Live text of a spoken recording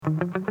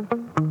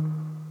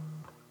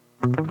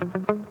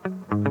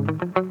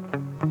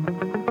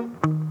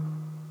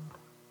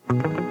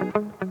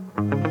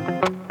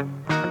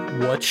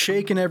What's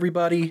shaking,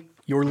 everybody?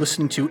 You're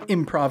listening to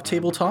Improv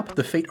Tabletop,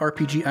 the Fate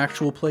RPG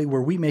actual play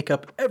where we make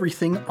up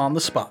everything on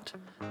the spot.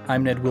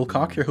 I'm Ned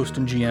Wilcock, your host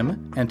and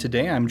GM, and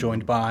today I'm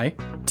joined by...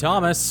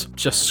 Thomas,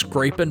 just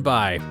scraping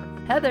by.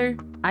 Heather,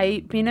 I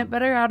ate peanut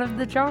butter out of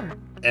the jar.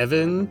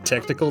 Evan,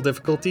 Technical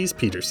Difficulties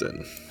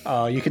Peterson.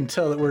 You can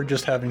tell that we're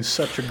just having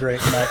such a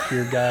great night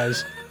here,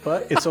 guys.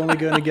 But it's only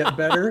going to get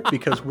better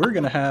because we're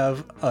going to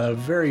have a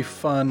very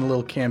fun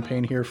little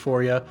campaign here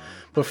for you.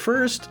 But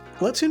first,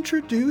 let's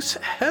introduce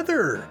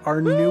Heather,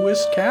 our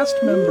newest cast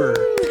member.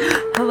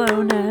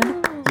 Hello,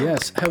 Ned.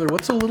 Yes, Heather,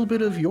 what's a little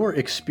bit of your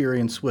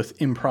experience with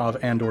improv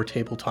and or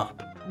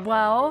tabletop?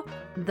 Well,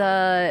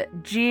 the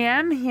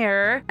GM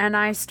here and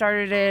I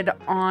started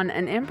on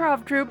an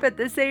improv troupe at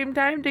the same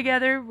time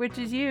together, which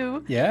is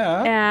you.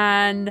 Yeah.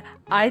 And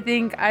I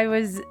think I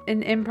was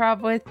in improv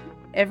with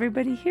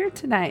everybody here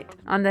tonight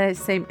on the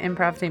same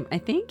improv team. I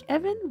think,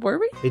 Evan, were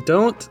we? I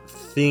don't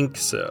think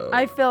so.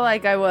 I feel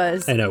like I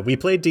was. I know, we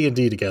played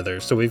D&D together,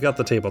 so we've got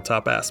the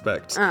tabletop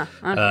aspect. Okay.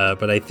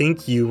 But I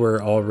think you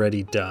were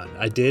already done.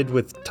 I did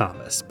with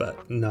Thomas,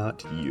 but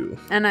not you.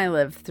 And I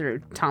lived through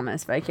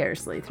Thomas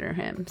vicariously through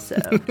him, so.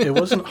 It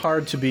wasn't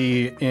hard to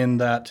be in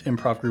that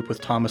improv group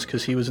with Thomas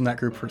because he was in that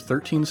group for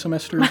 13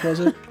 semesters,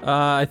 was it?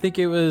 I think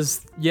it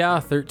was,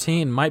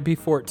 13. Might be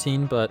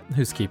 14, but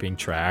who's keeping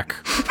track?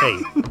 Hey,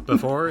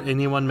 before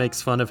anyone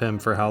makes fun of him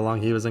for how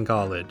long he was in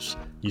college,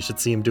 you should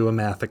see him do a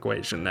math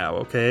equation now,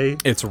 okay?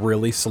 It's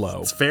really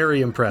slow. It's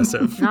very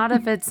impressive. Not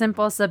if it's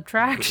simple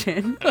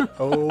subtraction.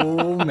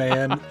 Oh,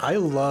 man. I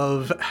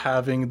love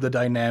having the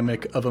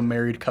dynamic of a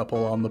married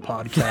couple on the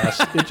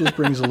podcast. It just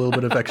brings a little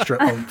bit of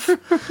extra oomph.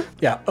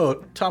 Yeah.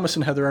 Oh, Thomas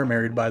and Heather are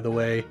married, by the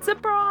way.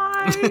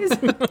 Surprise!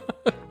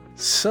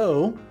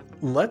 So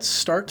let's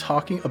start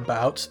talking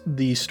about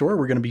the story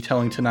we're going to be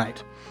telling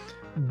tonight.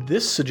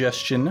 This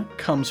suggestion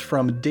comes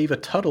from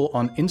Dava Tuttle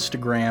on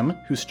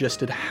Instagram, who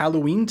suggested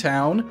Halloween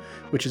Town,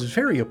 which is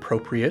very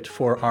appropriate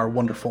for our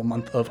wonderful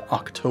month of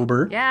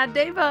October. Yeah,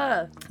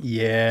 Dava!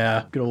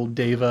 Yeah, good old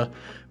Dava.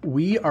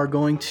 We are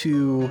going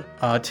to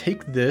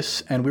take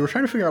this, and we were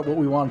trying to figure out what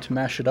we wanted to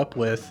mash it up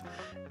with,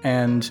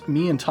 and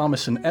me and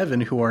Thomas and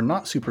Evan, who are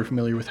not super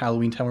familiar with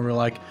Halloween Town, we were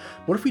like,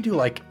 what if we do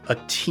like a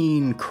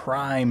teen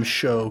crime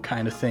show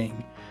kind of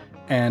thing?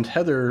 And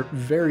Heather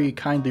very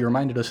kindly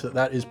reminded us that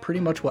that is pretty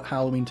much what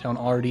Halloween Town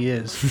already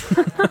is.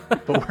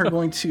 But we're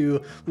going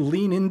to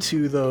lean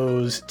into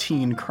those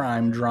teen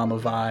crime drama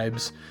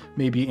vibes,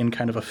 maybe in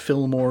kind of a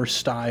Fillmore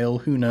style,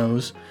 who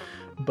knows.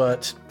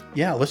 But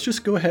yeah, let's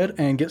just go ahead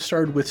and get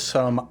started with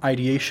some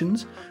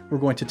ideations. We're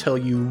going to tell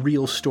you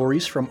real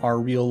stories from our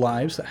real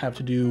lives that have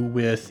to do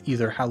with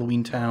either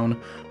Halloween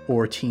Town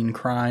or teen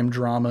crime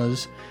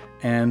dramas,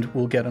 and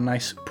we'll get a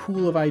nice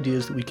pool of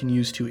ideas that we can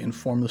use to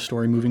inform the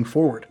story moving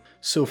forward.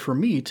 So for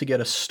me, to get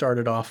us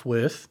started off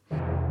with...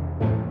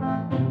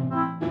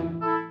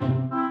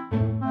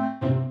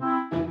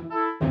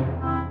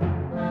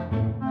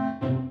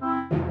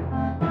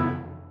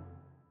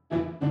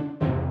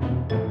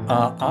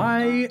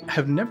 I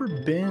have never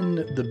been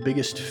the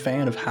biggest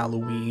fan of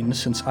Halloween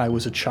since I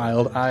was a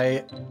child.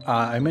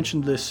 I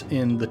mentioned this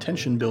in the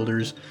Tension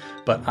Builders,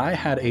 but I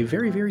had a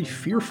very, very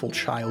fearful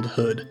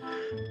childhood.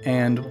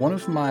 And one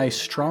of my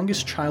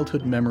strongest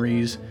childhood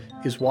memories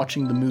is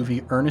watching the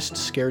movie Ernest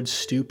Scared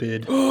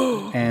Stupid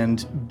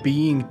and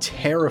being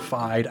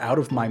terrified out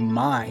of my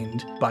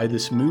mind by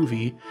this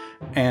movie.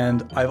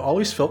 And I've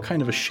always felt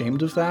kind of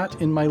ashamed of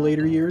that in my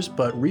later years,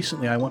 but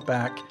recently I went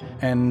back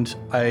and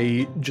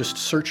I just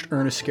searched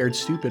Ernest Scared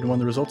Stupid, and one of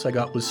the results I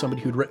got was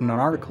somebody who'd written an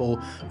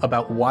article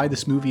about why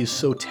this movie is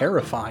so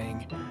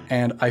terrifying.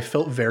 And I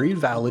felt very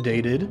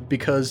validated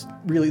because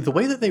really the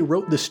way that they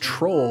wrote this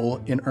troll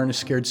in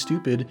Ernest Scared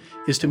Stupid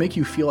is to make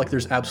you feel like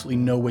there's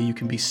absolutely no way you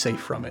can be safe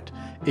from it.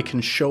 It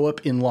can show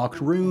up in locked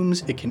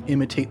rooms. It can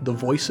imitate the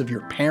voice of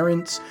your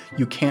parents.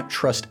 You can't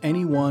trust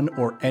anyone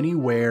or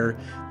anywhere.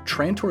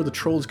 Trantor the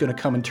troll is going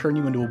to come and turn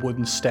you into a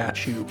wooden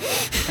statue.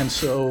 And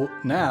so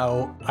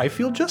now I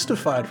feel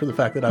justified for the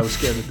fact that I was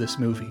scared of this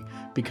movie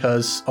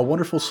because a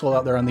wonderful soul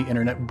out there on the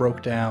internet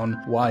broke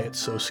down why it's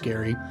so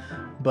scary.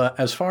 But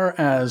as far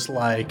as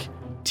like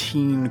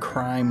teen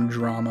crime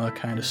drama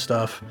kind of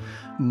stuff,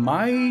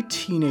 my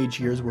teenage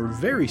years were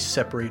very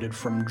separated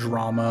from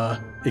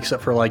drama,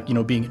 except for like,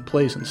 being in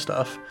plays and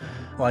stuff.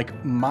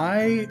 Like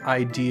my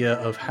idea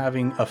of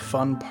having a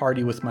fun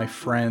party with my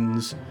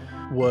friends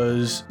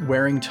was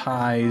wearing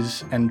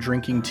ties and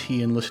drinking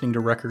tea and listening to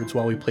records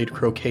while we played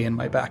croquet in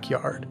my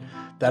backyard.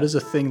 That is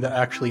a thing that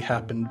actually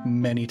happened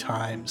many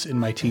times in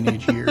my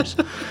teenage years.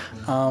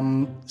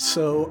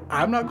 So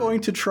I'm not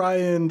going to try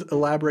and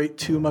elaborate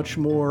too much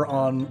more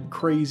on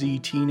crazy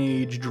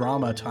teenage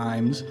drama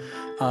times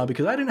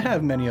because I didn't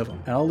have many of them,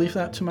 and I'll leave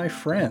that to my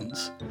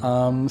friends.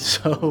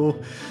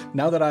 So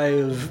now that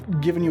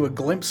I've given you a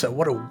glimpse at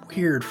what a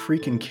weird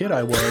freaking kid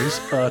I was,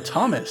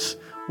 Thomas,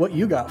 what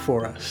you got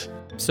for us?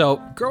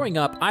 So growing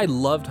up, I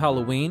loved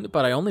Halloween,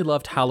 but I only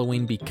loved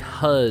Halloween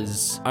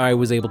because I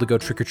was able to go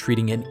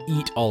trick-or-treating and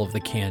eat all of the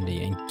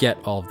candy and get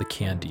all of the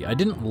candy. I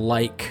didn't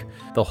like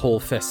the whole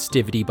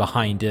festivity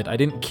behind it. I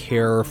didn't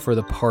care for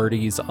the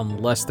parties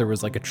unless there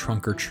was like a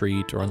trunk or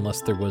treat or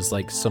unless there was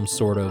like some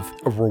sort of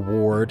a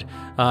reward.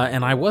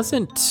 And I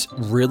wasn't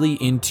really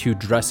into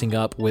dressing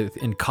up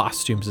in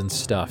costumes and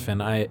stuff.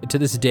 And to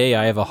this day,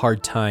 I have a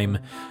hard time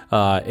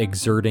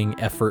exerting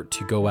effort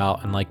to go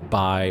out and like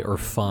buy or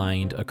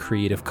find a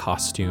creative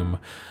costume.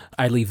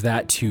 I leave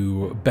that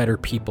to better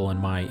people in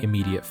my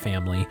immediate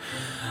family.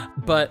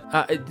 But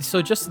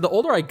so just the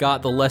older I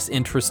got, the less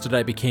interested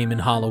I became in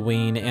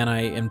Halloween, and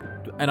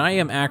I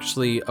am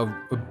actually a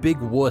big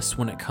wuss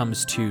when it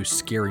comes to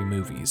scary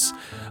movies.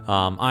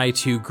 I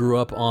too grew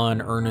up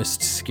on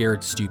Ernest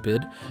Scared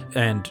Stupid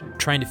and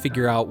trying to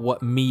figure out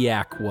what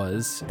MIAC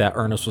was that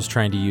Ernest was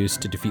trying to use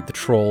to defeat the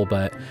troll,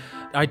 but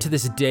to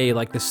this day,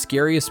 like the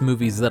scariest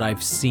movies that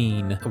I've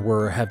seen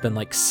have been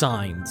like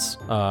Signs,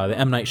 the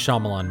M. Night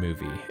Shyamalan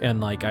movie. And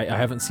like, I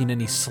haven't seen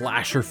any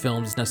slasher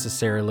films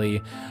necessarily.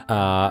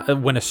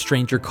 When a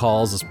Stranger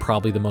Calls is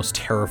probably the most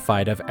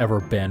terrified I've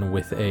ever been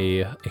with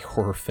a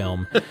horror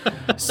film.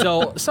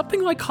 So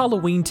something like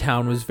Halloween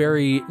Town was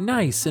very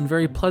nice and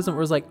very pleasant,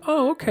 where it was like,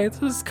 oh, okay,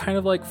 this is kind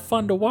of like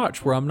fun to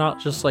watch, where I'm not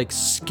just like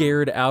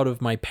scared out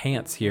of my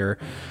pants here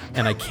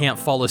and I can't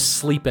fall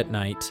asleep at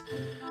night.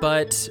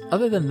 But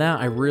other than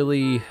that, I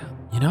really,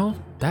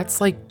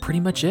 that's like pretty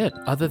much it.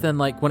 Other than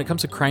like when it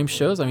comes to crime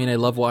shows, I mean, I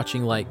love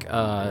watching like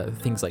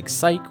things like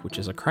Psych, which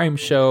is a crime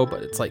show,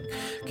 but it's like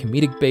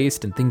comedic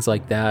based and things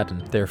like that.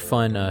 And they're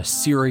fun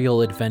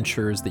serial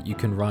adventures that you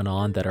can run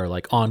on that are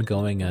like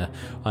ongoing,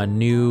 a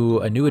new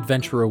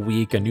adventure a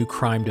week, a new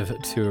crime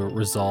to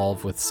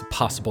resolve with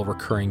possible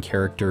recurring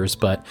characters.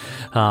 But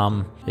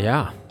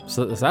yeah.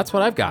 So that's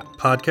what I've got.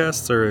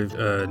 Podcasts are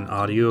an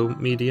audio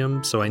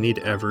medium, so I need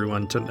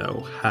everyone to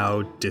know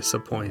how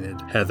disappointed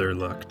Heather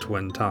looked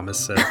when Thomas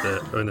said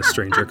that When a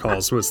Stranger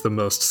Calls was the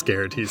most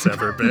scared he's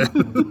ever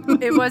been.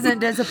 It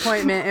wasn't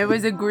disappointment. It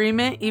was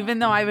agreement. Even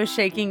though I was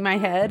shaking my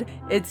head,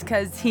 it's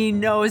because he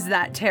knows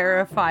that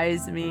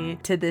terrifies me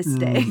to this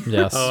day.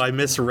 Yes. Oh, I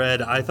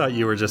misread. I thought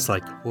you were just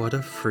like, what a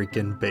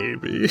freaking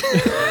baby.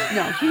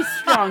 No, he's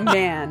strong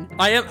man.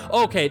 I am.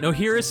 Okay, no,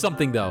 here is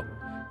something though.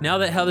 Now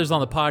that Heather's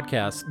on the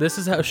podcast, this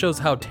is how shows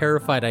how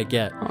terrified I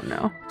get. Oh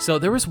no. So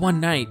there was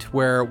one night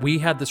where we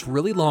had this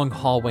really long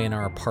hallway in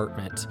our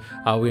apartment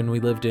when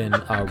we lived in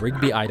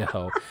Rigby,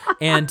 Idaho.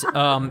 And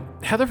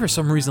Heather, for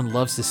some reason,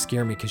 loves to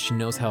scare me because she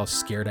knows how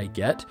scared I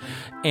get.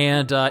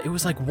 And it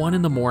was like 1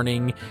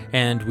 a.m,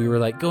 and we were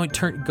like going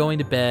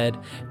to bed.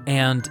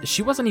 And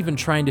she wasn't even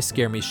trying to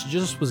scare me. She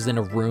just was in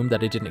a room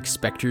that I didn't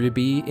expect her to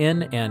be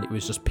in. And it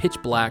was just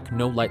pitch black,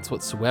 no lights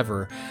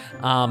whatsoever.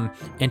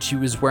 And she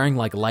was wearing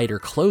like lighter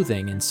clothing.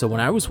 And so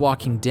when I was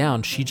walking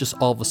down, she just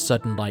all of a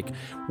sudden like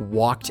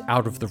walked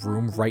out of the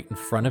room right in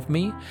front of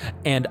me.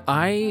 And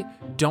I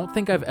don't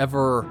think I've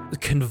ever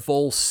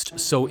convulsed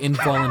so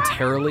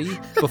involuntarily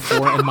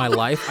before in my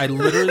life. I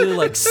literally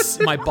like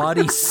my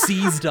body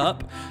seized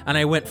up and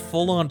I went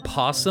full on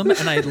possum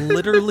and I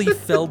literally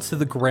fell to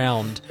the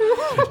ground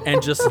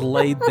and just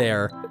laid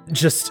there,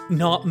 just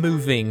not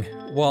moving,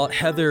 while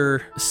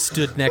Heather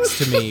stood next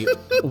to me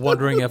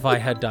wondering if I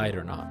had died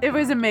or not. It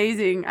was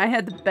amazing. I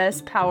had the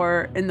best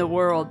power in the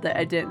world that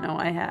I didn't know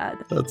I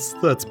had.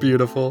 That's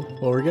beautiful.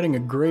 Well, we're getting a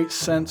great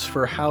sense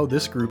for how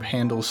this group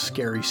handles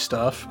scary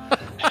stuff.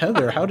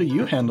 Heather, how do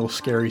you handle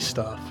scary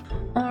stuff?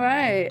 All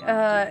right.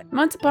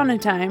 Once upon a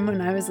time when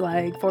I was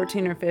like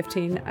 14 or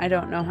 15, I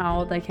don't know how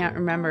old, I can't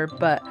remember,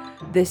 but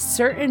this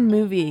certain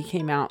movie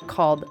came out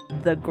called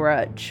The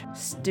Grudge.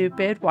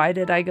 Stupid. Why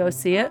did I go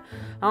see it?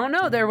 I don't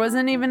know. There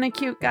wasn't even a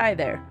cute guy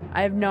there.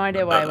 I have no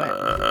idea why I went.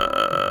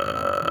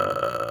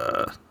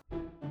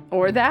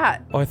 Or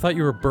that. Oh, I thought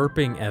you were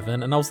burping,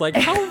 Evan, and I was like,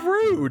 how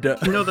rude.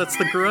 No, that's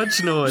the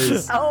Grudge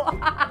noise. Oh,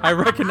 I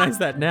recognize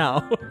that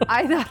now.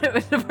 I thought it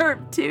was a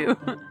burp too.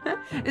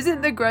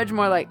 Isn't The Grudge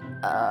more like,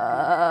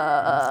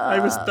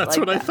 That's like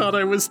what I thought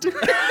I was doing.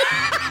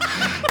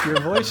 Your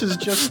voice is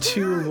just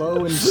too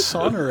low and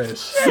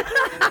sonorous.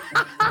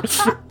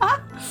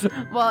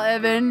 Well,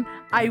 Evan,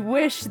 I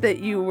wish that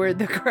you were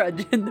the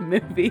Grudge in the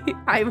movie.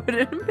 I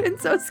wouldn't have been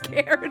so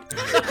scared.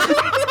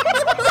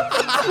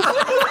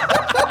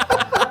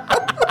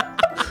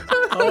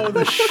 Oh,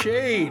 the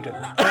shade.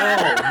 Oh,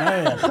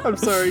 man. I'm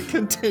sorry,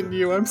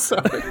 continue. I'm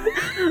sorry.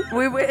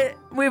 We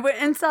went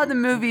and saw the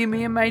movie,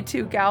 me and my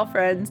 2 gal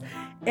friends,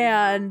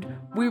 and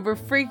we were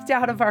freaked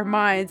out of our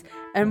minds.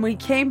 And we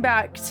came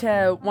back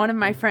to one of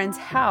my friend's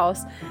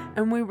house,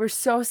 and we were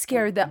so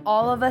scared that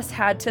all of us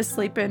had to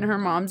sleep in her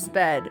mom's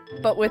bed,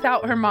 but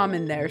without her mom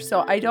in there.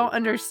 So I don't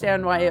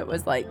understand why it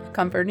was like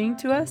comforting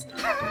to us.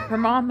 Her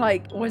mom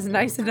like was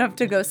nice enough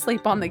to go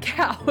sleep on the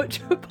couch,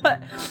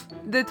 but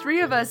the 3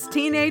 of us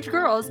teenage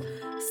girls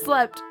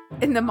slept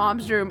in the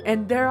mom's room,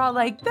 and they're all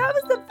like, that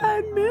was a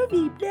fun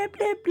movie, blah,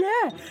 blah,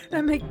 blah. And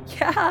I'm like,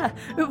 yeah,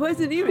 it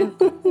wasn't even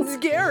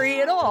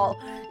scary at all.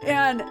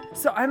 And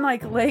so I'm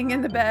like laying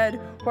in the bed,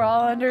 we're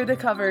all under the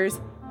covers,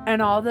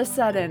 And all of a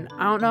sudden,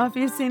 I don't know if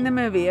you've seen the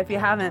movie. If you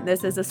haven't,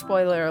 this is a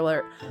spoiler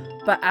alert.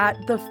 But at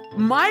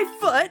my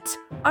foot,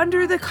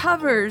 under the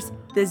covers,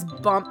 this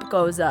bump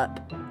goes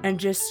up and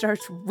just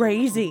starts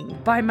raising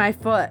by my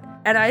foot.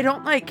 And I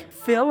don't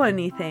feel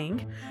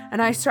anything.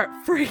 And I start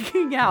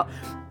freaking out.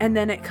 And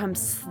then it comes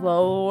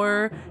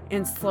slower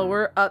and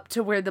slower up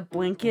to where the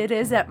blanket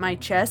is at my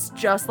chest,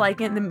 just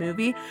like in the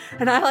movie.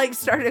 And I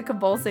started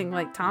convulsing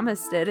like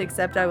Thomas did,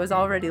 except I was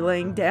already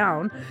laying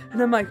down.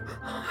 And I'm like,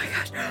 oh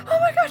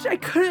my gosh, I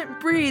couldn't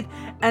breathe.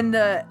 And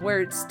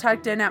where it's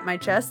tucked in at my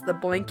chest, the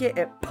blanket,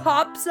 it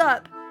pops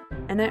up.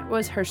 And it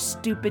was her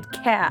stupid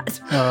cat.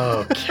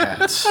 Oh,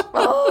 cats.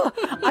 Oh,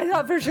 I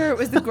thought for sure it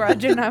was the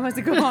Grudge and I was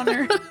a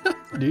goner.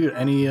 Dude,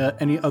 any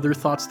other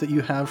thoughts that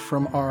you have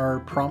from our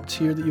prompts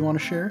here that you want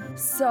to share?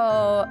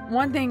 So,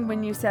 one thing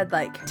when you said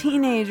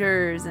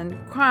teenagers and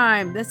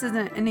crime, this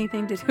isn't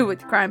anything to do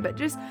with crime, but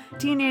just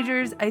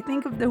teenagers, I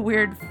think of the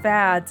weird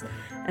fads.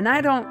 And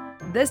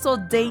this will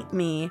date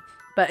me,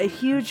 but a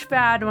huge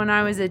fad when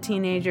I was a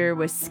teenager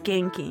was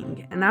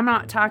skanking. And I'm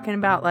not talking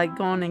about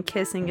going and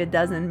kissing a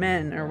dozen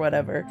men or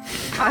whatever.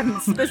 I'm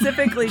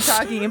specifically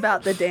talking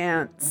about the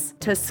dance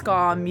to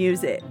ska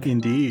music.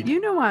 Indeed.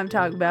 You know what I'm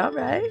talking about,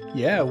 right?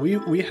 Yeah,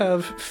 we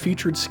have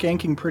featured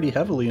skanking pretty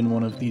heavily in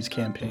one of these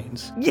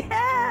campaigns.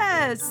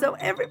 Yes! So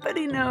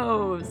everybody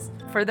knows.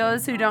 For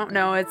those who don't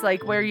know, it's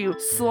where you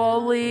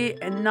slowly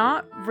and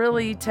not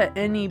really to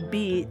any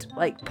beat,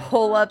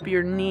 pull up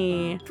your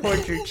knee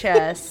towards your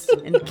chest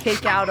and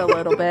kick out a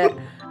little bit.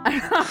 I'm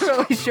not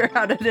really sure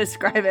how to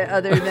describe it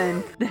other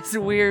than this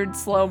weird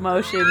slow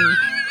motion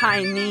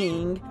high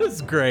kneeing.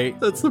 That's great.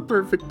 That's the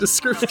perfect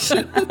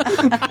description.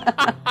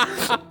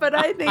 But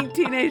I think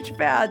teenage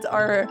fads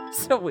are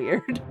so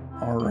weird.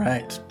 All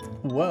right.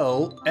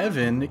 Well,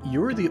 Evan,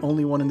 you're the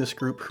only one in this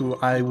group who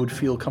I would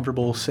feel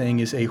comfortable saying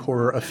is a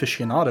horror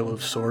aficionado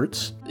of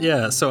sorts.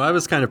 Yeah, so I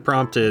was kind of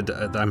prompted.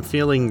 I'm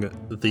feeling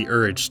the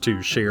urge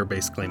to share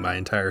basically my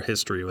entire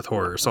history with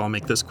horror, so I'll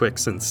make this quick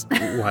since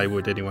why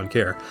would anyone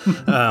care?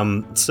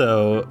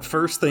 So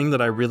first thing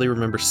that I really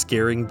remember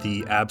scaring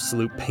the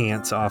absolute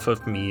pants off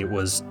of me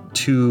was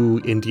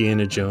 2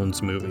 Indiana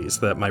Jones movies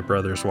that my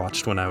brothers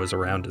watched when I was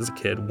around as a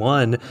kid.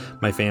 One,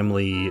 my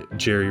family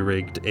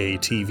jerry-rigged a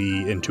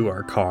TV into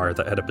our car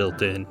that had a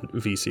built-in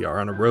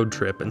VCR on a road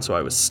trip, and so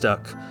I was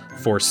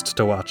forced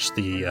to watch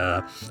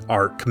the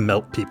Ark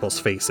melt people's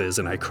faces,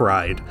 and I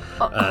cried.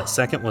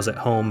 Second was at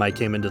home. I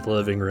came into the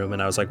living room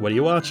and I was like, what are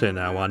you watching? And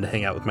I wanted to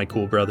hang out with my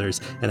cool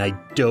brothers, and I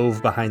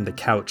dove behind the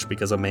couch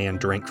because a man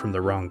drank from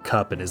the wrong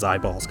cup and his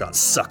eyeballs got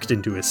sucked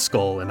into his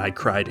skull, and I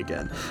cried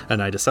again.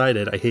 And I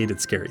decided I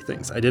hated scary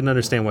things. I didn't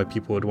understand why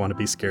people would want to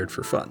be scared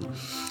for fun.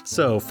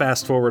 So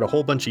fast forward a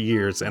whole bunch of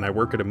years, and I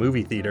work at a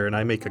movie theater, and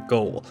I make a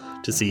goal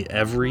to see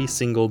every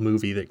single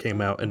movie that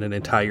came out in an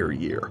entire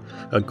year,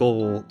 a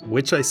goal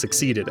which I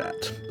succeeded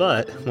at.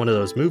 But one of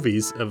those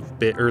movies a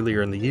bit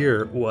earlier in the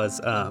year was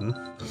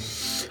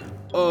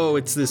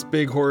it's this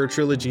big horror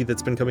trilogy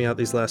that's been coming out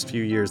these last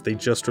few years. They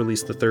just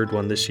released the 3rd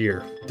one this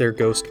year. They're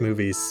ghost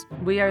movies.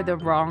 We are the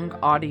wrong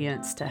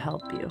audience to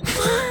help you.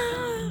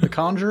 The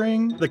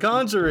Conjuring? The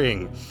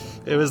Conjuring!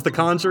 It was The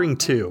Conjuring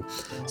 2.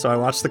 So I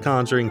watched The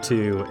Conjuring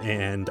 2,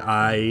 and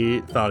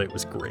I thought it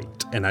was great,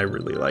 and I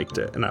really liked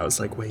it. And I was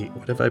like, wait,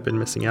 what have I been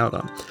missing out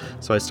on?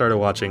 So I started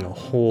watching a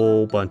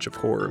whole bunch of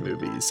horror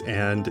movies,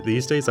 and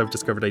these days I've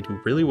discovered I do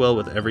really well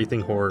with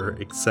everything horror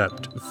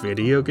except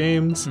video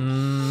games.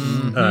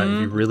 Mm-hmm.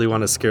 If you really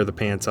want to scare the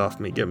pants off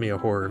me, get me a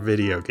horror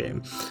video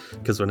game.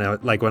 Because when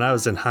I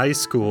was in high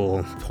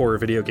school, horror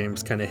video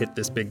games kind of hit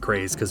this big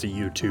craze because of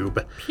YouTube.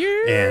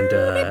 And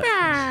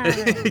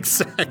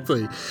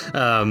exactly.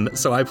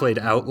 So I played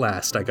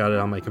Outlast. I got it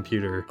on my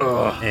computer.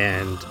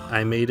 And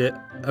I made it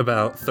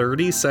about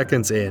 30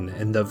 seconds in,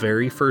 and the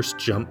very first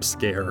jump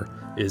scare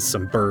is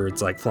some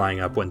birds flying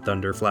up when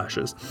thunder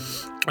flashes.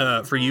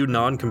 For you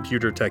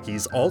non-computer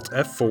techies, Alt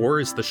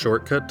F4 is the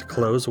shortcut to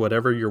close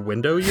whatever your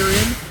window you're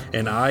in,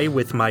 and I,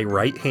 with my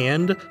right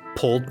hand,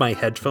 pulled my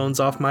headphones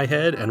off my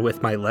head, and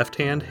with my left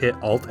hand hit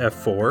Alt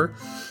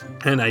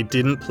F4, and I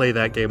didn't play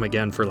that game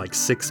again for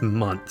 6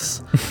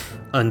 months.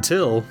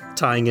 Until,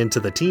 tying into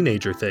the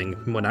teenager thing,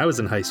 when I was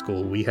in high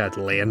school, we had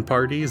LAN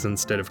parties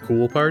instead of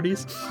cool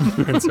parties.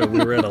 And so we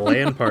were at a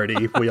LAN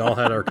party, we all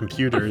had our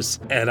computers,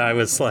 and I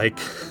was like,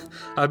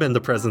 I'm in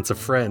the presence of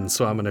friends,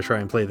 so I'm going to try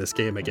and play this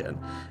game again.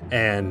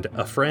 And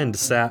a friend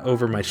sat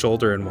over my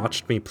shoulder and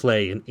watched me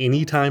play, and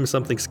anytime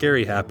something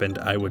scary happened,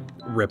 I would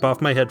rip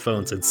off my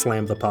headphones and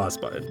slam the pause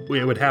button.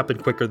 It would happen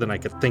quicker than I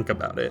could think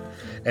about it.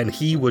 And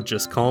he would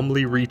just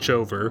calmly reach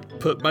over,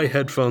 put my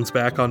headphones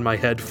back on my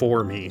head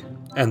for me,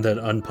 and then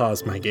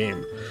unpause my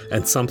game.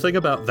 And something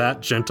about that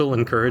gentle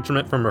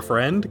encouragement from a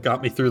friend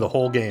got me through the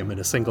whole game in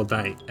a single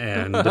night.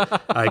 And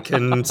I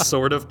can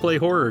sort of play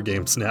horror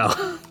games now.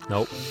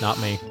 Nope, not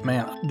me.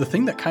 Man, the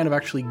thing that kind of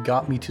actually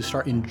got me to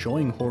start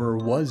enjoying horror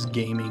was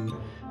gaming.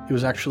 It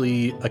was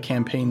actually a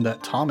campaign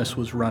that Thomas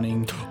was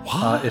running.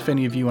 If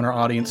any of you in our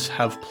audience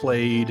have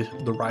played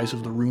the Rise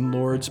of the Rune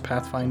Lords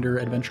Pathfinder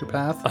Adventure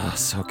Path. Oh,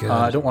 so good.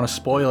 I don't want to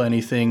spoil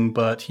anything,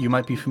 but you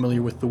might be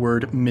familiar with the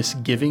word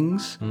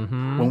misgivings.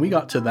 When we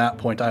got to that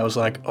point, I was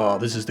like, oh,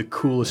 this is the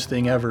coolest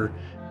thing ever.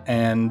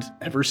 And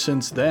ever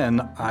since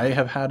then, I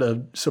have had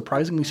a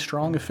surprisingly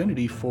strong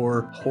affinity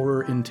for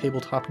horror in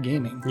tabletop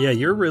gaming. Yeah,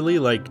 you're really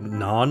like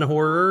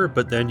non-horror,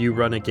 but then you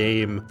run a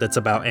game that's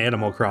about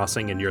Animal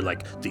Crossing and you're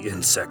like, the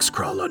insects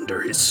crawl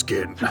under his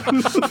skin.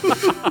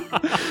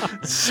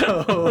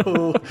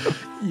 So,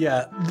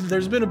 yeah,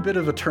 there's been a bit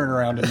of a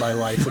turnaround in my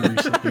life in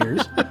recent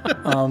years.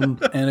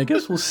 And I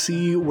guess we'll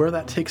see where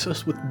that takes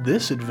us with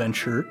this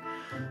adventure.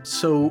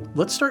 So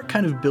let's start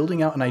kind of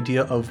building out an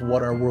idea of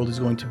what our world is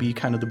going to be,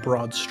 kind of the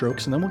broad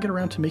strokes, and then we'll get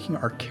around to making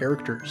our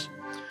characters.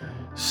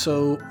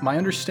 So my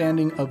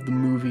understanding of the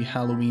movie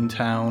Halloween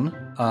Town,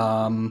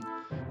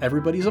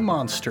 everybody's a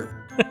monster.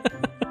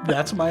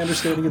 That's my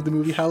understanding of the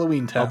movie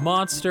Halloween Town. A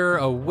monster,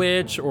 a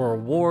witch, or a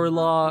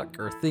warlock,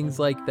 or things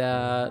like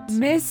that.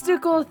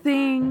 Mystical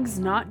things,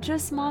 not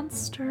just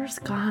monsters,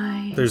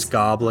 guys. There's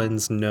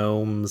goblins,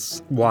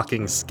 gnomes,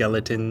 walking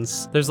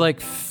skeletons. There's like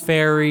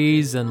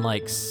fairies and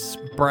like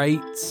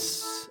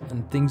sprites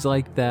and things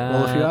like that.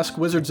 Well, if you ask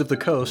Wizards of the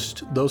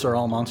Coast, those are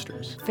all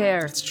monsters.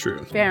 Fair. It's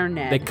true. Fair,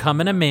 Ned. They come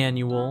in a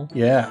manual.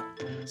 Yeah.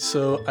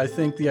 So I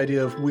think the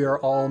idea of we are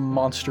all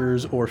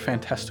monsters or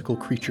fantastical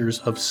creatures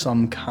of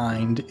some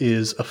kind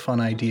is a fun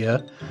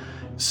idea.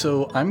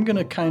 So I'm going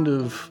to kind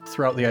of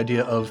throw out the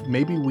idea of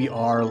maybe we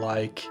are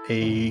like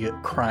a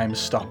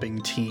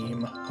crime-stopping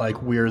team.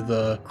 Like we're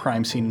the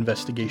crime scene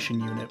investigation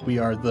unit. We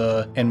are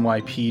the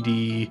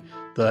NYPD,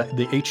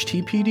 the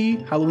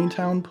HTPD, Halloween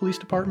Town Police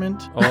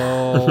Department.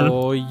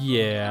 Oh,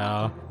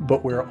 yeah.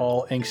 But we're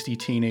all angsty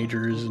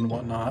teenagers and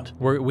whatnot.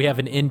 We have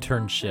an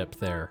internship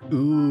there.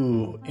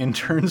 Ooh,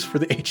 interns for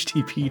the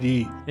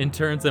HTPD.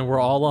 Interns, and we're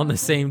all on the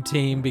same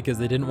team because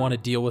they didn't want to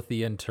deal with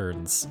the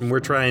interns. And we're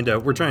trying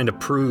to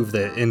prove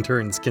that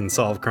interns can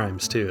solve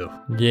crimes too.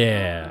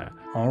 Yeah.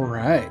 All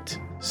right.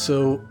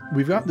 So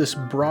we've got this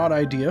broad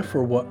idea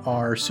for what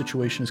our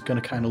situation is going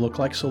to kind of look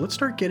like. So let's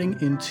start getting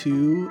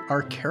into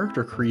our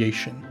character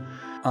creation.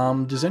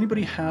 Does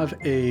anybody have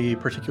a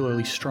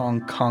particularly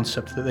strong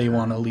concept that they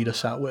want to lead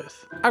us out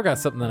with? I've got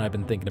something that I've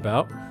been thinking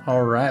about.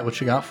 All right. What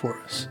you got for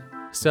us?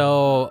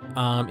 So,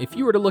 if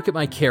you were to look at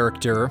my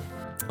character,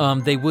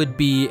 they would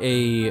be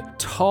a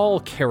tall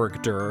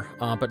character,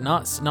 but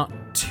not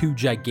too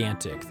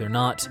gigantic. They're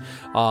not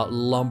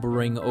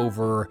lumbering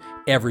over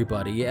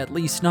everybody, at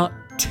least not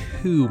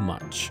too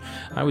much.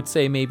 I would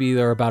say maybe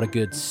they're about a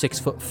good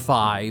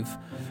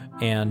 6'5",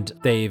 and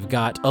they've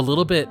got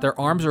their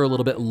arms are a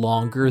little bit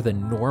longer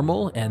than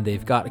normal, and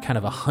they've got kind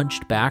of a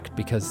hunched back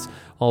because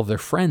all of their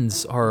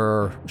friends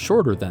are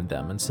shorter than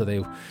them, and so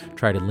they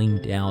try to lean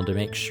down to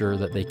make sure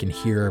that they can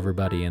hear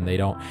everybody and they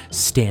don't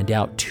stand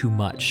out too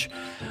much.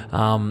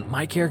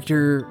 My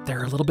character,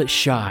 they're a little bit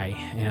shy,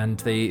 and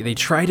they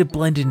try to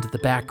blend into the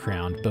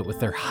background, but with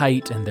their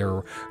height and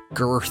their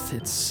girth,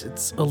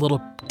 it's a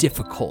little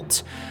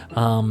difficult.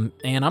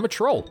 And I'm a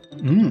troll.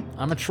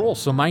 I'm a troll,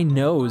 so my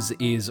nose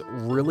is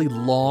really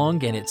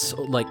long, and it's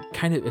like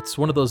it's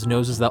one of those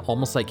noses that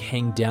almost like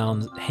hangs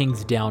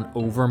down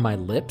over my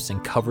lips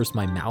and covers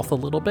my mouth a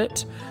little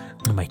bit.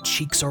 And my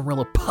cheeks are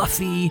really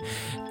puffy,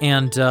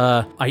 and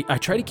I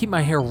try to keep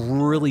my hair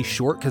really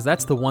short because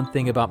that's the one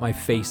thing about my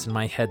face and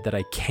my head that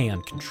I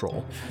can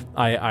control.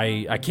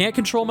 I can't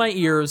control my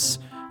ears.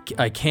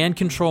 I can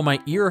control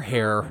my ear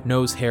hair,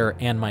 nose hair,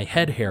 and my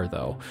head hair,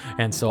 though.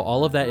 And so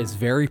all of that is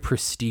very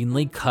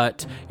pristinely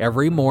cut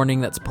every morning.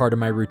 That's part of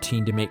my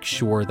routine to make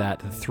sure that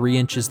the 3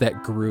 inches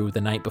that grew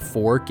the night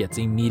before gets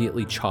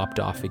immediately chopped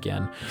off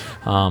again.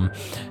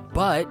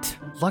 But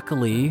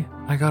luckily,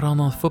 I got on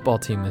the football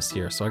team this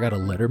year, so I got a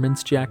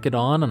Letterman's jacket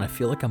on, and I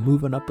feel like I'm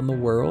moving up in the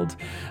world.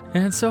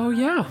 And so,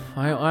 yeah,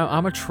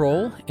 I'm a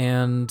troll,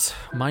 and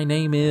my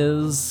name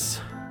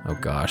is... Oh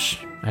gosh,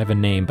 I have a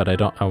name, but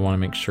I want to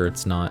make sure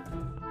it's not.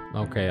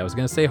 Okay, I was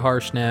going to say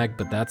Harshnag,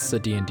 but that's a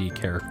D&D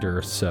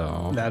character,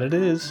 so... That it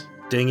is.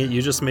 Dang it,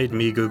 you just made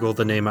me Google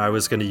the name I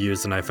was going to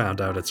use, and I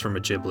found out it's from a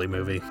Ghibli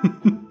movie.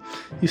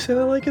 You say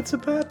that like it's a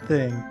bad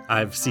thing.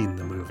 I've seen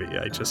the movie,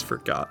 I just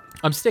forgot.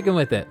 I'm sticking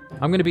with it.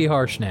 I'm going to be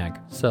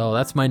Harshnag. So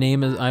that's my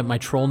name. My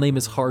troll name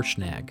is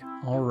Harshnag.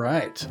 All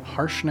right,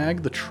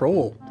 Harshnag the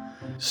Troll.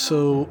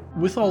 So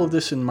with all of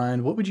this in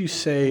mind, what would you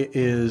say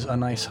is a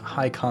nice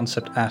high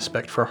concept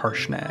aspect for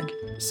Harshnag?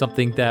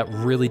 Something that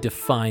really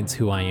defines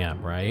who I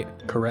am, right?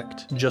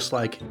 Correct. Just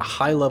like a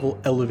high level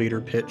elevator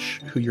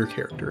pitch who your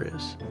character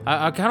is.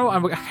 I kind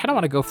of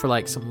want to go for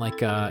like something like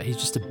he's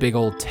just a big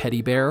old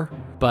teddy bear,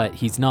 but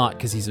he's not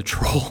because he's a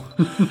troll.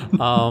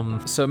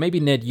 So maybe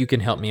Ned, you can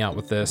help me out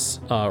with this,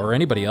 or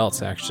anybody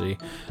else actually.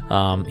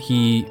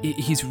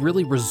 He's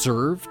really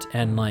reserved,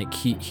 and like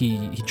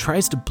he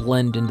tries to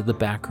blend into the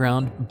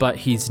background, but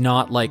he's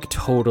not like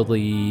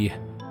totally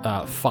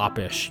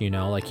foppish, you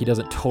know, like he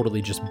doesn't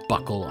totally just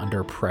buckle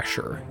under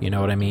pressure. You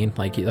know what I mean?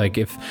 Like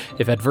if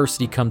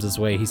adversity comes his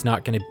way, he's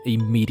not going to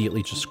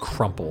immediately just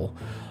crumple.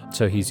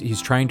 So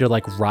he's trying to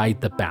like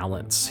ride the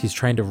balance. He's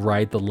trying to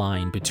ride the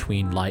line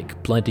between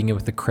like blending in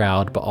with the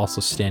crowd, but also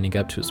standing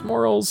up to his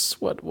morals.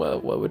 What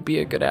would be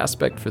a good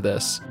aspect for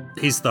this?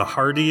 He's the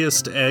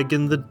hardiest egg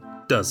in the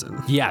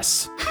dozen.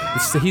 Yes,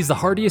 he's the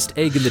hardiest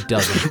egg in the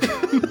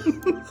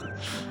dozen.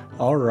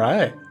 All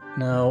right.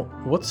 Now,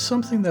 what's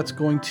something that's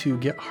going to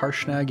get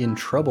Harshnag in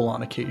trouble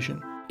on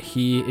occasion?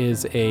 He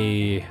is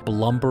a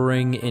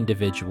blumbering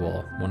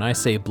individual. When I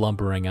say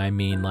blumbering, I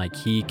mean like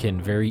he can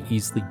very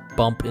easily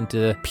bump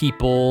into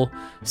people,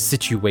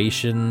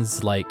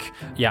 situations. Like,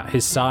 yeah,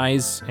 his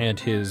size and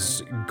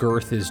his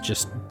girth is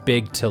just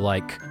big to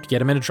like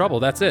get him into trouble.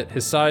 That's it.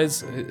 His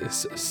size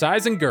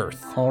and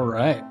girth. All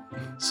right.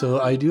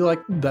 So I do like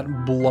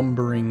that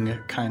blumbering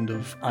kind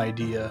of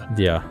idea.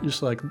 Yeah.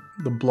 Just like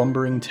the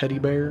blumbering teddy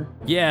bear.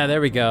 Yeah, there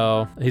we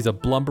go. He's a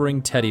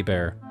blumbering teddy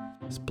bear.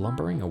 Is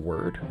blumbering a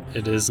word?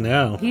 It is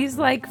now. He's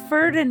like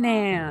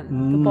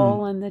Ferdinand, the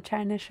bull in the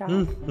china shop.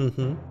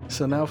 Mm-hmm.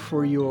 So now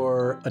for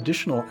your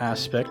additional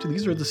aspect,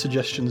 these are the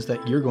suggestions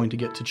that you're going to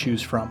get to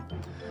choose from.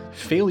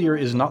 Failure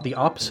is not the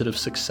opposite of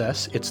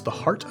success, it's the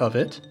heart of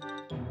it.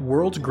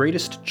 World's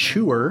greatest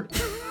chewer.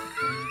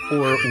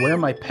 Or where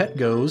my pet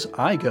goes,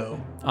 I go.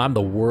 I'm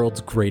the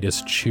world's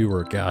greatest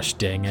chewer, gosh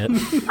dang it.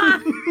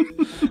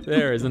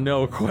 There is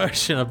no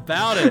question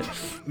about it.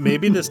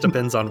 Maybe this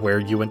depends on where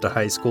you went to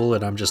high school,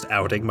 and I'm just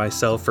outing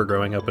myself for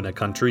growing up in a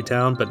country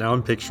town, but now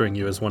I'm picturing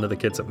you as one of the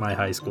kids at my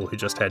high school who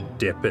just had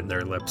dip in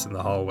their lips in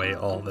the hallway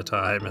all the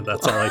time, and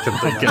that's all I can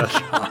think of.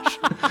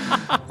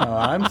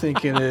 I'm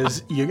thinking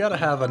is you got to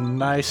have a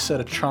nice set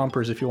of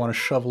chompers if you want to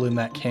shovel in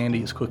that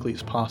candy as quickly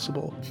as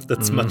possible.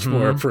 That's much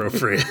more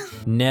appropriate.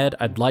 Ned,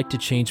 I'd like to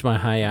change my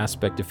high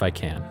aspect if I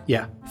can.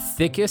 Yeah.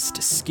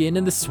 Thickest skin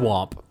in the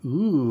swamp.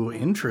 Ooh,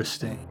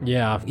 interesting.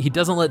 Yeah, he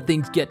doesn't let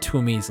things get to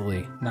him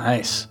easily.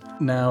 Nice.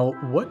 Now,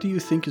 what do you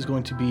think is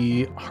going to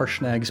be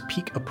Harshnag's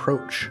peak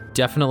approach?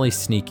 Definitely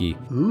sneaky.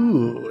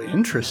 Ooh,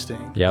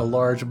 interesting. Yep. A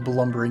large,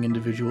 blumbering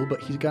individual,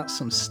 but he's got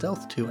some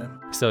stealth to him.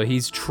 So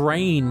he's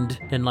trained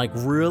and like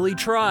really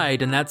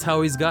tried, and that's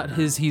how he's got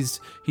he's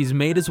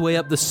made his way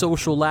up the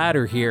social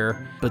ladder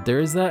here. But there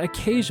is that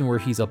occasion where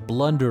he's a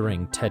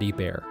blundering teddy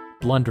bear.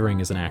 Blundering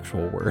is an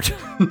actual word.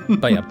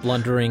 But yeah,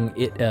 blundering,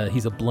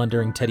 he's a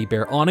blundering teddy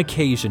bear on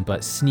occasion,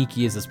 but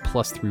sneaky is his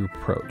 +3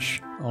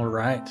 approach. All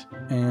right.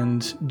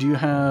 And do you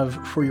have,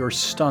 for your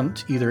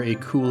stunt, either a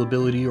cool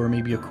ability or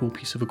maybe a cool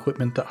piece of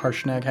equipment that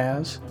Harshnag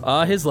has?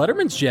 His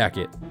Letterman's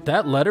jacket.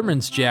 That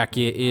Letterman's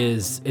jacket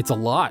it's a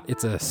lot.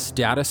 It's a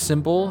status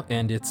symbol,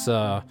 and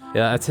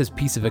that's his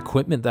piece of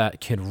equipment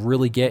that can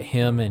really get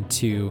him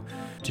into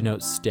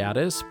denote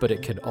status, but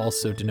it could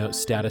also denote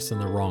status in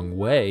the wrong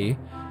way.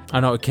 I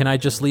don't know, can I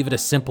just leave it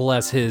as simple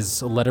as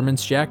his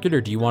Letterman's jacket,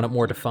 or do you want it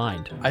more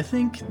defined? I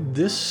think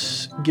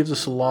this gives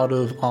us a lot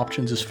of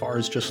options as far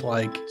as just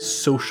like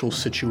social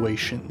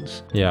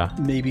situations. Yeah.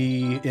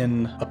 Maybe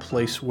in a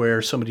place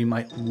where somebody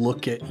might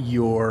look at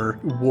your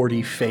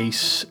warty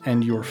face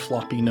and your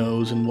floppy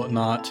nose and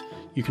whatnot.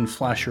 You can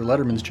flash your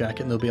Letterman's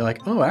jacket and they'll be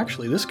like, oh,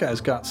 actually, this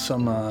guy's got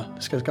some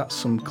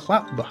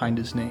clout behind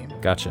his name.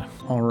 Gotcha.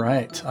 All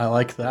right. I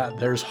like that.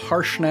 There's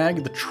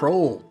Harshnag the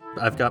Troll.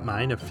 I've got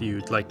mine if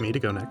you'd like me to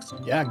go next.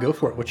 Yeah, go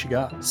for it. What you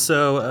got?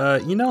 So,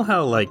 you know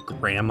how, like,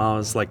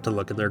 grandmas like to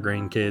look at their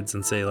grandkids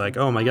and say, like,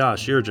 oh my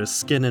gosh, you're just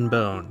skin and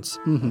bones.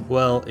 Mm-hmm.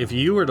 Well, if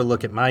you were to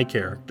look at my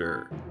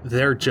character,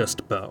 they're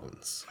just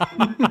bones.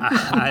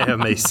 I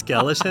am a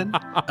skeleton.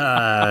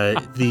 The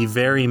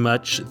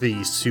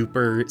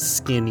super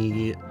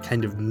skinny,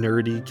 kind of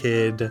nerdy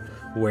kid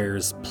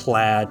wears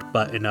plaid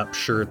button-up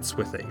shirts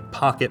with a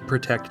pocket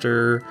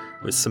protector,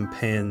 with some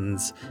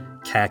pins,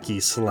 khaki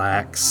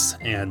slacks,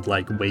 and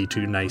like way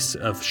too nice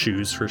of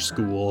shoes for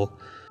school.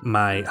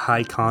 My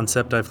high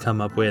concept I've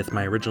come up with,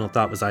 my original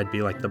thought was I'd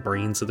be like the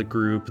brains of the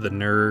group, the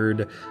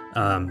nerd.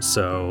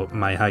 So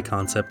my high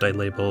concept I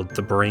labeled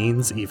the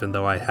brains, even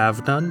though I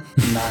have none.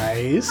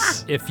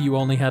 Nice. If you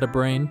only had a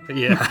brain.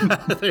 Yeah,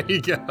 there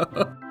you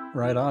go.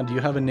 Right on. Do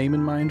you have a name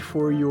in mind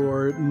for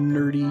your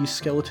nerdy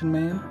skeleton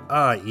man?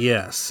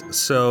 Yes.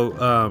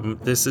 So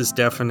this is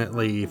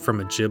definitely from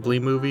a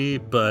Ghibli movie,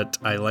 but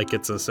I like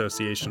its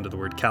association to the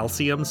word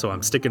calcium, so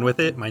I'm sticking with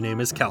it. My name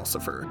is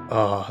Calcifer.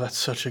 Oh, that's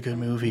such a good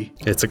movie.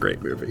 It's a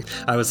great movie.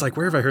 I was like,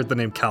 where have I heard the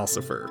name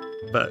Calcifer?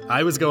 But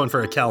I was going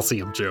for a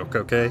calcium joke,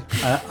 okay?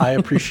 I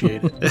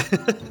appreciate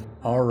it.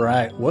 All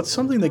right. What's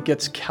something that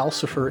gets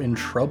Calcifer in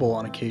trouble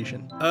on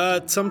occasion?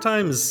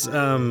 Sometimes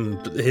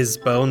his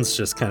bones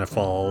just kind of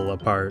fall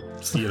apart.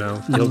 You know,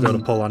 he'll go to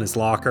pull on his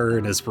locker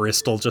and his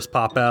wrist will just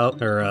pop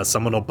out, or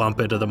someone will bump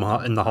into them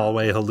in the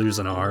hallway. He'll lose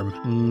an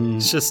arm.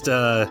 It's just,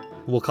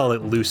 we'll call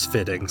it loose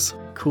fittings.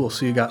 Cool.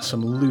 So you got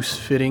some loose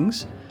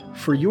fittings.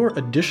 For your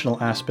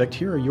additional aspect,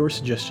 here are your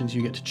suggestions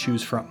you get to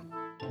choose from.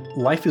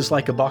 Life is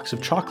like a box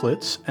of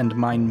chocolates, and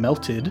mine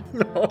melted.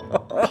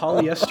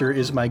 Polyester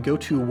is my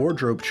go-to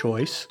wardrobe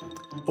choice.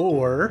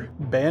 or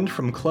banned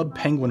from Club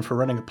Penguin for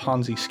running a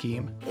Ponzi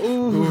scheme.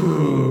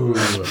 Ooh,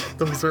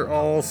 those are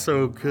all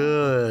so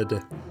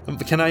good.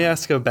 Can I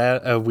ask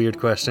a weird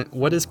question?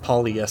 What is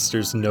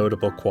polyester's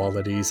notable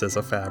qualities as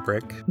a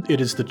fabric?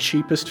 It is the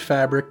cheapest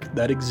fabric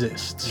that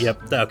exists.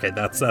 Yep. Okay,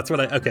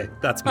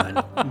 that's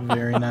mine.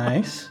 Very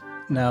nice.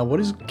 Now, what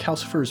is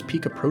Calcifer's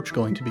peak approach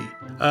going to be?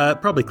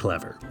 Probably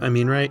clever. I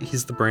mean, right?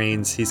 He's the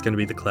brains. He's going to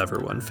be the clever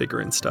one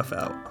figuring stuff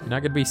out. You're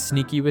not gonna be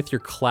sneaky with your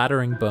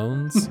clattering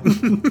bones.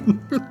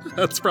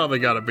 That's probably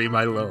got to be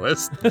my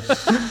lowest.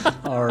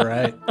 All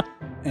right.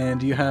 And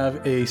do you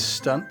have a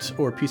stunt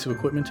or piece of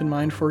equipment in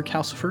mind for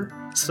Calcifer?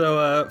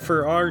 So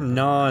for our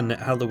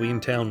non-Halloween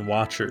Town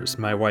watchers,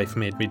 my wife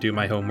made me do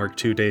my homework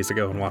 2 days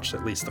ago and watched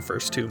at least the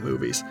first 2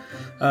 movies.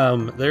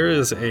 There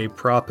is a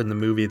prop in the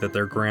movie that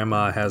their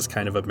grandma has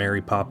kind of a Mary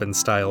Poppins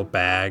style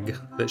bag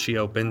that she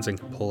opens and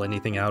can pull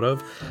anything out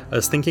of. I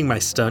was thinking my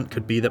stunt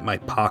could be that my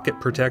pocket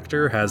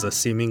protector has a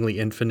seemingly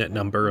infinite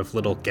number of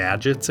little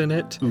gadgets in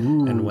it.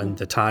 Ooh. And when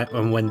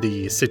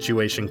the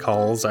situation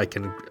calls, I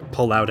can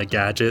pull out a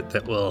gadget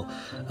that will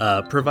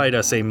provide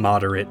us a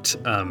moderate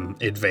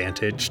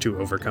advantage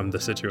to overcome the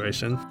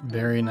situation.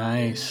 Very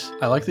nice.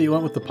 I like that you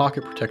went with the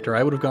pocket protector.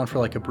 I would have gone for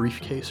like a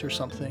briefcase or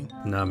something.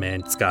 No, man,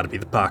 it's got to be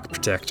the pocket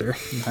protector.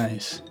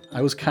 Nice.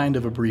 I was kind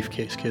of a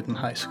briefcase kid in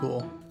high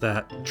school.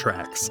 That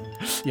tracks.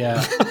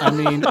 Yeah, I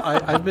mean,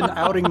 I've been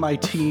outing my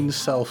teen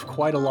self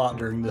quite a lot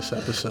during this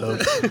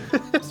episode.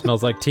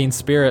 Smells like teen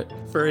spirit.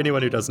 For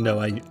anyone who doesn't know,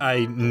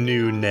 I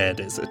knew Ned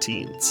as a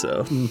teen,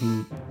 so...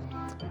 Mm-hmm.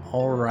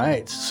 All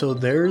right, so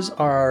there's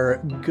our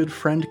good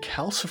friend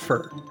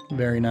Calcifer.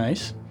 Very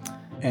nice.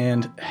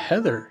 And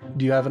Heather,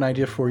 do you have an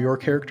idea for your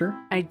character?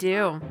 I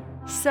do.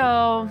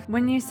 So,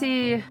 when you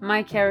see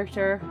my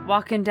character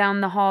walking down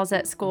the halls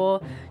at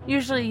school,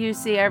 usually you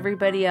see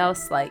everybody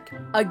else like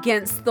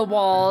against the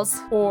walls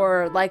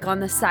or like on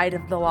the side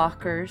of the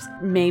lockers,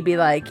 maybe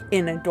like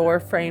in a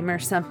door frame or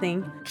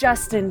something,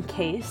 just in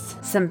case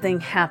something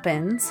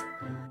happens.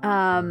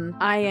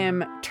 I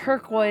am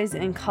turquoise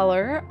in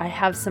color. I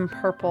have some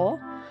purple.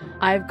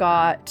 I've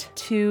got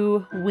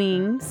 2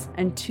 wings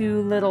and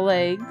 2 little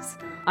legs.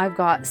 I've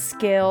got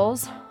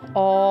scales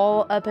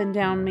all up and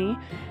down me,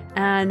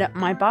 and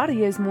my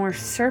body is more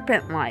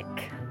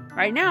serpent-like.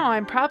 Right now,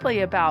 I'm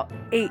probably about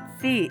 8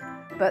 feet,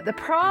 but the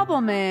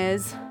problem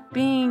is,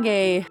 being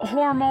a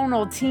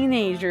hormonal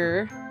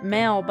teenager,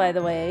 male by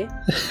the way,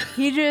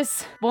 he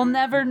just will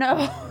never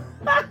know.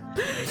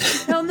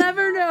 He'll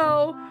never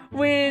know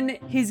when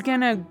he's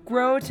gonna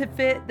grow to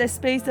fit the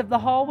space of the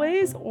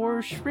hallways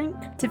or shrink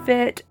to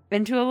fit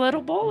into a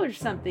little bowl or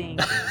something.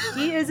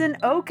 He is an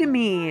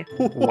okami.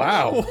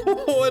 Wow.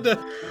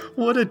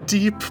 What a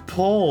deep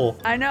pull.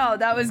 I know,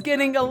 that was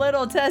getting a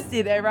little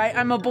testy there, right?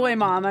 I'm a boy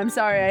mom. I'm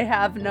sorry, I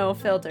have no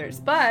filters.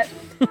 But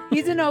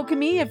he's an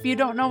okami, if you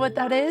don't know what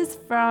that is,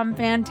 from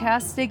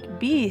Fantastic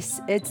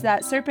Beasts. It's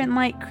that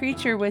serpent-like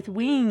creature with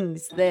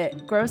wings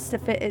that grows to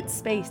fit its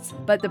space.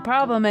 But the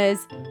problem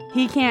is,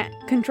 he can't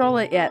control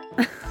it yet.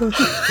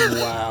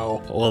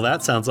 Wow. Well,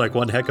 that sounds like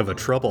one heck of a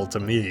trouble to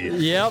me.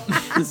 Yep.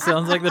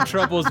 Sounds like the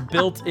trouble's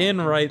built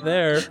in right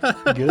there.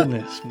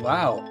 Goodness.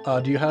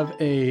 Wow. Do you have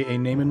a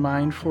name in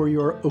mind for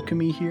your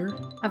okami here?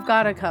 I've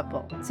got a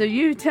couple. So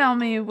you tell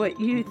me what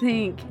you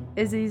think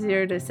is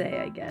easier to say,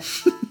 I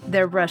guess.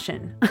 They're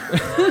Russian.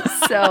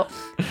 So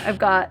I've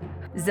got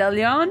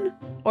Zelion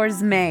or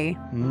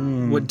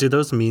Zmei. What do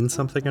those mean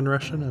something in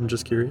Russian? I'm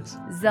just curious.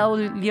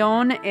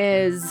 Zelion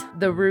is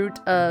the root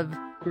of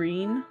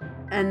green,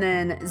 and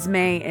then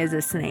Zmei is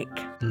a snake.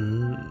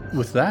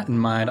 With that in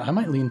mind, I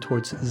might lean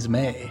towards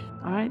Zmei.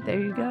 All right, there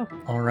you go.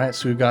 All right,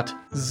 so we've got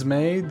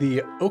Zmei,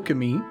 the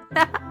okami.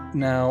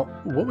 Now,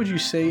 what would you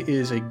say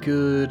is a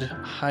good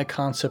high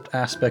concept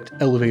aspect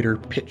elevator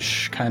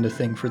pitch kind of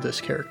thing for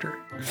this character?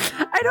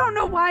 I don't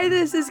know why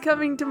this is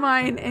coming to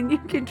mind, and you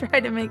can try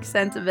to make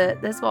sense of it.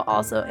 This will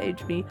also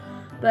age me.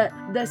 But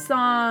the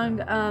song,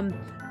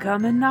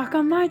 Come and Knock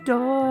on My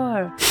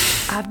Door,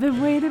 I've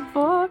been waiting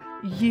for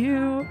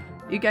you.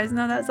 You guys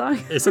know that song?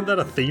 Isn't that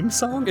a theme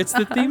song? It's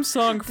the theme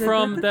song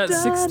from that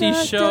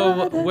 60s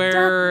show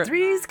where...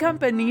 Three's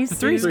Company.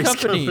 Three's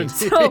Company.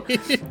 So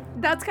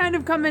that's kind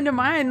of coming to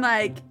mind,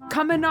 like,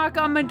 come and knock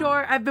on my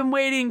door. I've been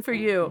waiting for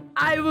you.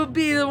 I will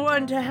be the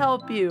one to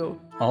help you.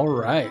 All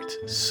right,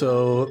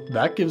 so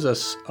that gives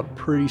us a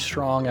pretty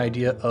strong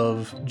idea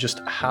of just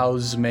how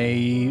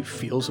Zmei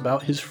feels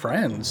about his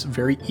friends.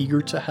 Very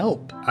eager to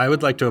help. I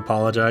would like to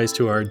apologize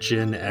to our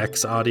Gen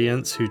X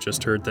audience who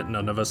just heard that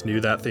none of us knew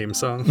that theme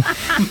song.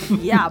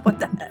 Yeah, what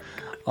the heck?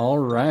 All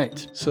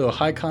right, so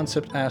high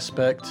concept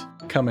aspect,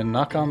 come and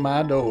knock on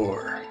my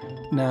door.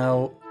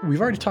 Now, we've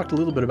already talked a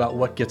little bit about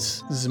what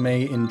gets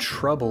Zmei in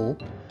trouble.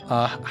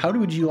 How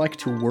would you like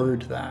to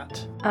word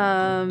that?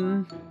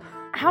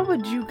 How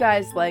would you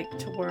guys like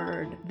to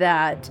word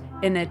that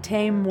in a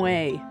tame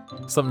way?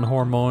 Something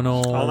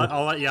hormonal.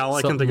 All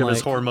I can think of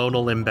is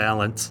hormonal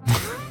imbalance.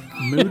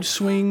 Mood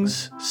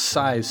swings,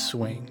 size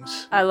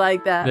swings. I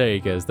like that. There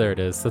you go. There it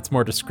is. That's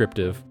more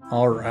descriptive.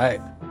 All right.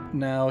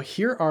 Now,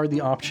 here are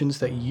the options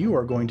that you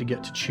are going to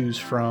get to choose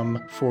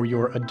from for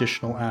your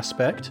additional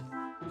aspect.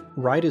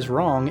 Right is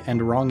wrong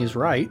and wrong is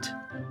right.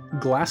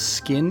 Glass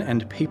skin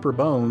and paper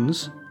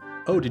bones.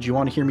 Oh, did you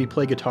want to hear me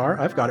play guitar?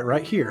 I've got it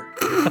right here.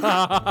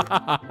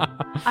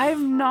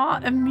 I'm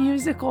not a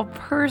musical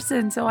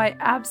person, so I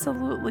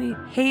absolutely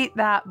hate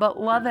that, but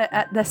love it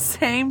at the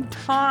same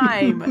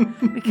time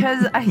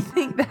because I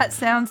think that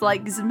sounds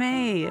like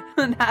Zmei,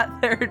 that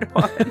third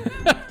one.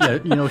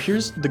 Yeah,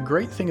 here's the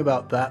great thing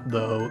about that,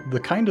 though. The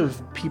kind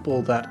of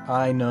people that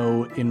I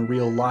know in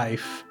real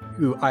life,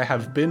 who I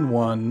have been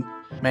one,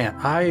 man,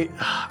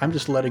 I'm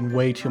just letting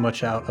way too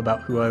much out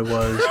about who I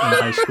was in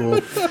high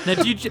school. Now,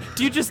 do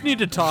you just need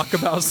to talk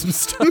about some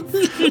stuff?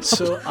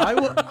 So I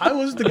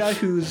was the guy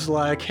who's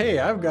like, hey,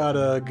 I've got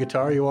a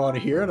guitar. You want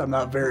to hear it? I'm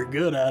not very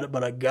good at it,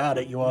 but I got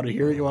it. You want to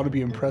hear it? You want to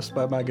be impressed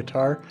by my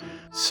guitar?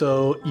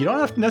 So you don't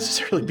have to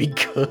necessarily be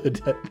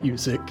good at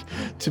music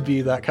to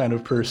be that kind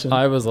of person.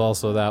 I was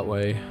also that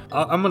way.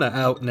 I'm going to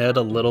out Ned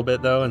a little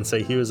bit, though, and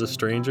say he was a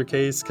stranger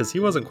case, because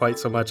he wasn't quite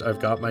so much I've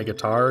got my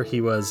guitar.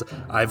 He was,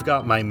 I've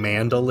got my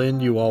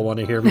mandolin. You all want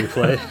to hear me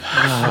play?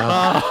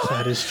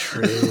 That is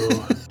true.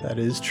 That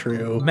is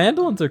true.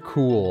 Mandolins are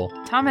cool.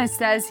 Thomas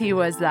says he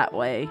was that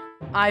way.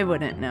 I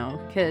wouldn't know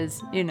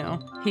because,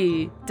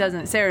 he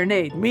doesn't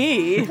serenade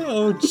me.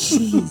 Oh,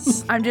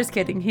 jeez. I'm just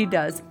kidding. He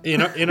does.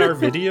 In our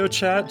video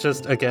chat,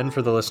 just again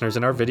for the listeners,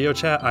 in our video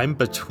chat, I'm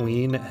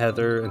between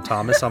Heather and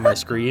Thomas on my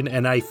screen,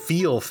 and I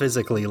feel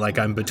physically like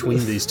I'm between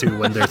these two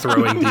when they're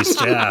throwing these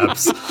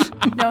jabs.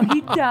 No,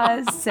 he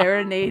does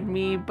serenade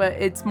me, but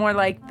it's more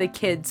like the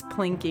kids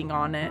plinking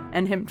on it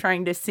and him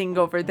trying to sing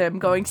over them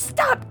going,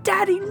 "Stop,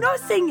 Daddy, no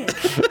singing."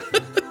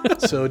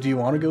 So do you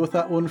want to go with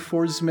that one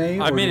for Zmei?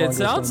 I mean, it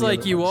sounds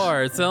like you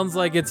are. It sounds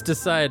like it's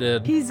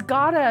decided. He's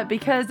gotta,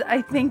 because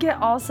I think it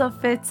also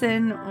fits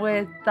in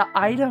with the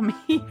item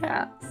he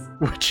has.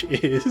 Which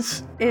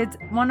is? It's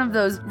one of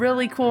those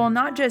really cool,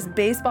 not just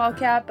baseball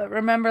cap, but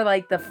remember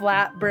like the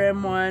flat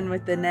brim one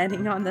with the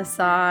netting on the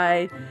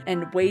side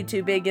and way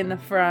too big in the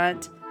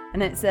front.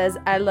 And it says,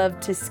 "I love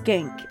to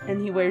skank,"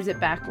 and he wears it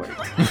backwards.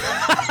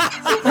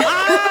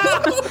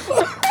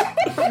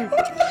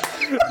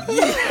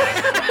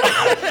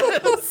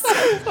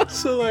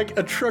 So like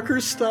a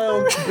trucker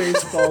style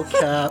baseball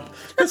cap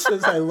that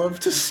says "I love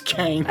to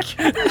skank."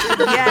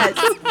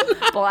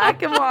 Yes,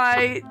 black and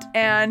white,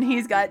 and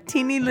he's got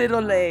teeny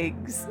little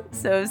legs.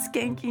 So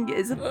skanking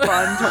is fun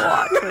to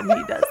watch when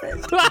he does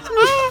it.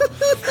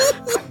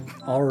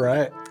 All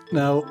right.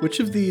 Now, which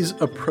of these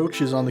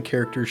approaches on the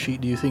character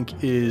sheet do you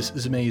think is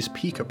Zmei's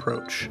peak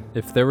approach?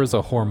 If there was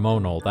a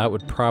hormonal, that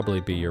would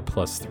probably be your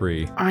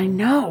 +3. I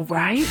know,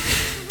 right?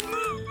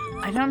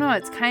 I don't know.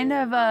 It's kind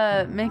of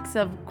a mix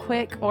of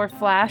quick or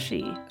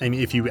flashy. I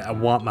mean, if you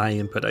want my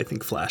input, I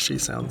think flashy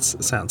sounds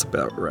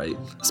about right.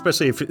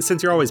 Especially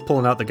since you're always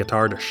pulling out the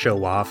guitar to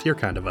show off, you're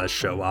kind of a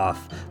show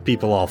off.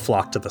 People all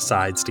flock to the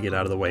sides to get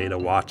out of the way to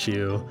watch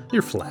you.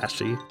 You're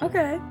flashy.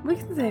 Okay, we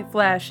can say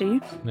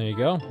flashy. There you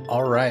go.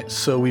 All right,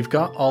 so we've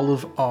got all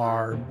of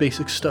our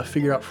basic stuff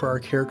figured out for our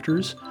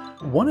characters.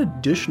 One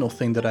additional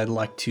thing that I'd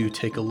like to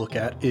take a look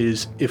at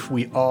is if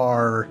we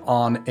are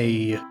on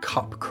a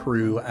cop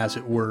crew, as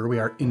it were, we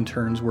are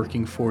interns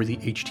working for the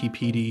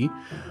HTPD,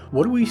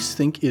 what do we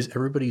think is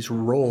everybody's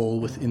role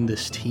within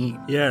this team?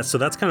 Yeah, so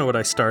that's kind of what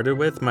I started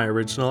with. My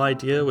original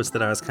idea was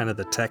that I was kind of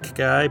the tech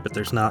guy, but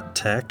there's not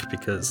tech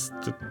because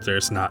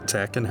there's not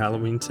tech in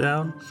Halloween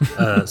Town.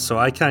 So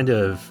I kind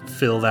of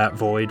fill that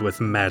void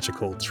with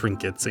magical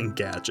trinkets and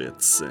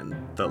gadgets and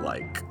the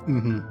like.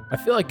 Mm-hmm. I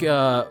feel like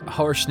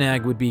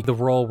Harshnag would be the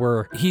role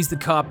where he's the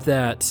cop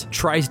that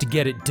tries to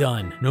get it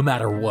done no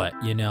matter what,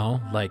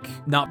 Like,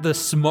 not the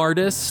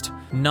smartest,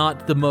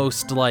 not the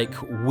most,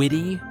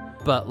 witty,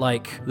 but,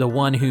 the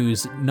one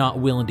who's not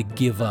willing to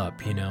give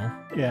up,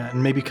 Yeah,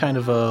 and maybe kind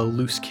of a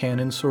loose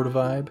cannon sort of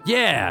vibe.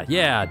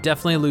 Yeah,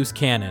 definitely a loose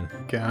cannon.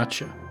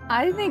 Gotcha.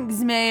 I think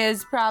Zmei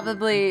is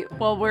probably,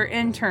 we're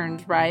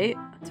interns, right?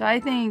 So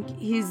I think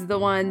he's the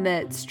one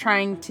that's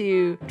trying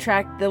to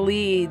track the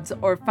leads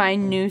or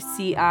find new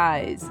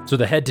CIs. So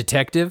the head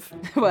detective?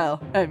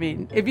 Well, I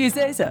mean, if you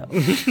say so.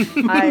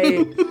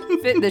 I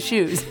fit the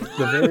shoes.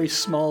 The very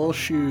small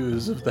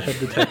shoes of the head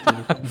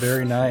detective.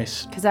 Very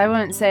nice. Because I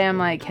wouldn't say I'm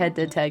like head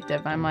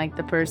detective. I'm like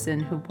the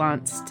person who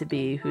wants to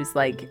be, who's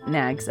like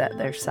nags at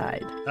their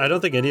side. I don't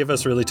think any of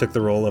us really took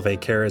the role of a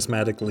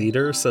charismatic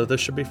leader, so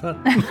this should be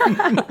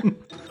fun.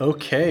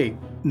 Okay,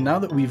 now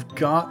that we've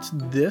got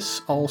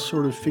this all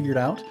sort of figured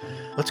out,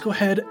 let's go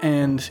ahead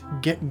and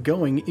get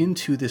going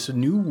into this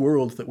new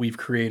world that we've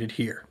created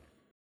here.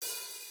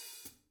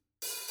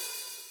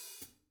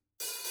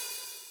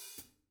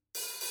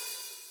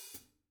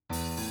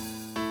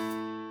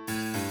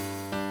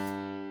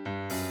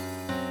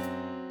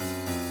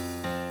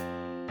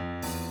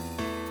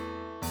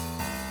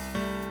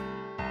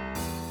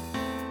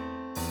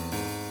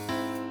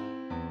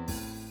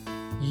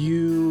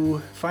 You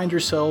find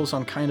yourselves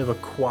on kind of a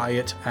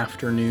quiet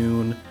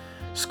afternoon.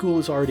 School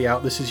is already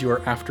out. This is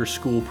your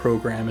after-school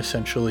program,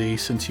 essentially,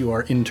 since you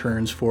are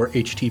interns for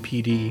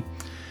HTPD.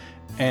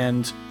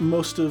 And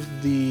most of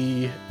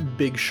the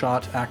big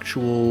shot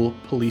actual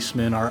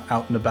policemen are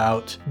out and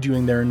about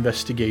doing their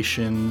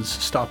investigations,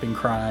 stopping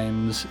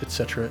crimes,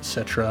 etc.,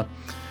 etc.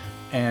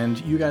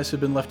 And you guys have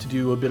been left to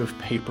do a bit of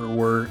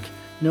paperwork.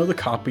 You know, the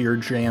copier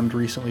jammed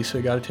recently, so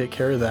you got to take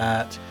care of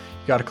that.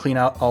 You got to clean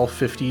out all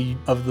 50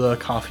 of the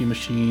coffee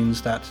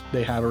machines that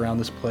they have around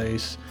this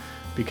place,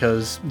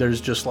 because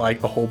there's just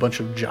like a whole bunch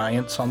of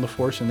giants on the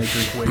force and they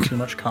drink way too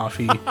much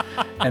coffee,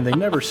 and they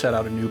never set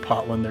out a new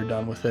pot when they're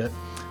done with it.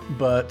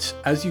 But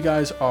as you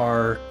guys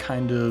are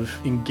kind of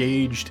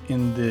engaged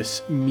in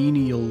this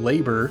menial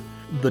labor,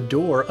 the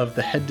door of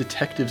the head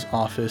detective's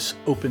office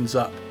opens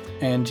up,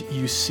 and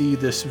you see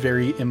this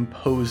very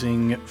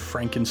imposing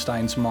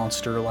Frankenstein's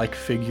monster-like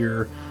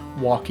figure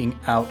walking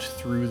out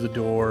through the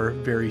door,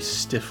 very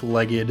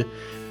stiff-legged,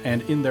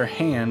 and in their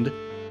hand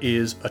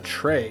is a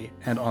tray,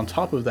 and on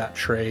top of that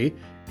tray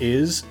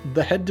is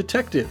the head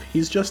detective.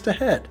 He's just a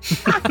head.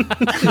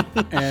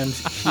 And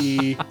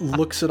he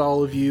looks at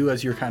all of you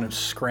as you're kind of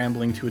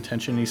scrambling to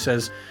attention. He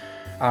says,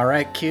 "All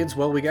right, kids,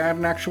 well, we got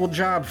an actual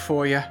job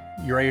for you.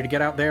 You ready to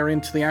get out there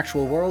into the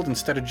actual world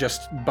instead of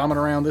just bumming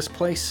around this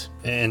place?"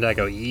 And I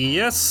go,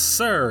 "Yes,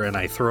 sir." And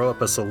I throw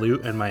up a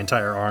salute, and my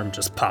entire arm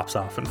just pops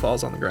off and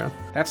falls on the ground.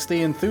 "That's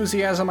the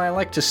enthusiasm I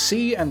like to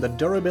see and the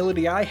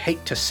durability I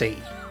hate to see."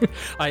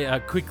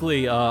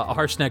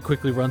 Harshnag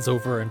quickly runs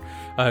over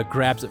and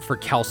grabs it for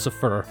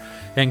Calcifer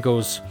and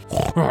goes,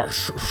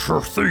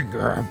 sure thing,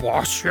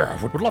 boss. Yeah,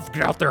 we'd love to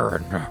get out there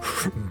and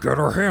get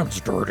our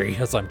hands dirty.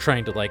 As I'm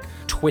trying to like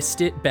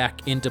twist it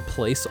back into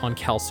place on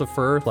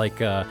Calcifer, like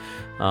a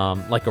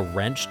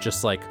wrench,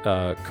 just like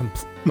kind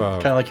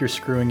of like you're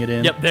screwing it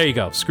in. Yep, there you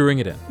go, screwing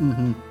it in.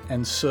 Mm-hmm.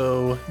 And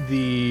so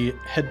the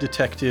head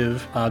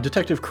detective,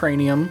 Detective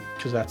Cranium,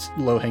 because that's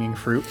low-hanging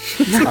fruit,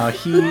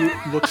 he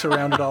looks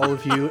around at all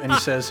of you and he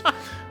says,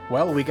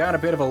 "Well, we got a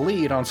bit of a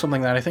lead on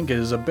something that I think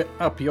is a bit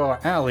up your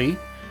alley.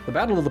 The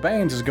Battle of the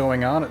Bands is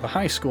going on at the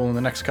high school in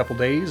the next couple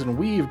days, and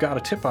we've got a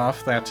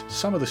tip-off that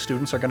some of the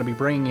students are going to be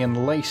bringing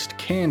in laced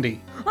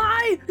candy."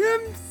 I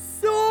am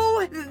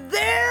so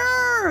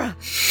there!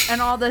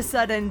 And all of a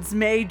sudden,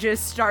 Zmay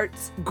just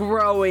starts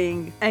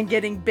growing and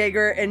getting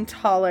bigger and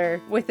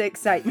taller with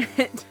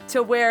excitement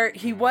to where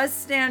he was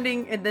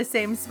standing in the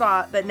same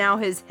spot, but now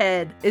his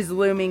head is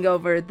looming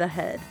over the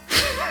head.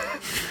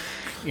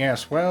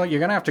 "Yes, well, you're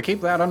going to have to keep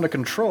that under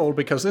control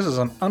because this is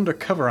an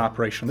undercover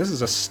operation. This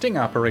is a sting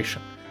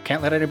operation.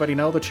 Can't let anybody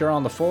know that you're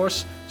on the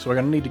force, so we're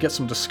going to need to get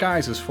some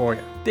disguises for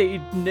you."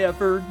 They'd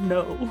never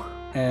know.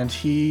 And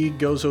he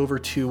goes over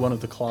to one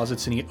of the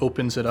closets and he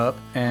opens it up,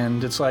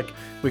 and it's like,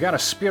 "We got a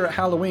Spirit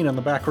Halloween in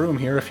the back room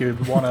here if you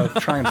want to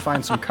try and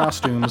find some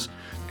costumes.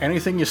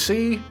 Anything you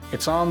see,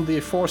 it's on the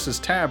Forces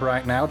tab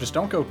right now. Just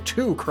don't go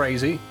too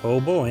crazy."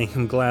 Oh boy,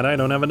 I'm glad I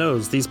don't have a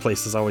nose. These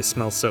places always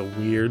smell so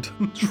weird.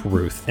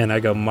 Truth. And I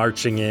go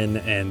marching in,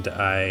 and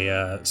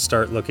I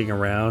start looking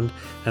around,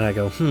 and I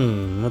go,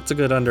 what's a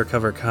good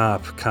undercover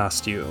cop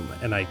costume?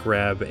 And I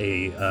grab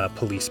a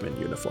policeman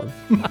uniform.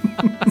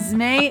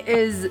 Zmay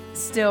is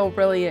still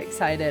really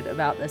excited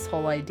about this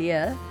whole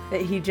idea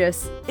that he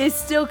just is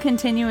still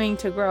continuing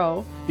to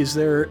grow. Is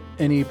there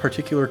any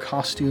particular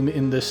costume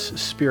in this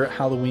Spirit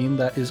Halloween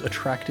that is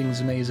attracting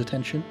Zmay's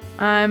attention?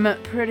 I'm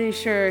pretty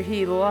sure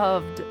he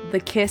loved the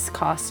Kiss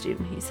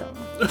costume he saw.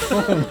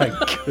 Oh my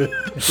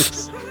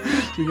goodness.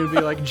 You're going to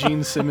be like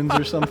Gene Simmons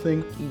or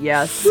something?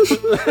 Yes.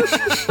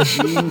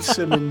 Gene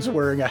Simmons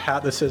wearing a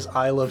hat that says,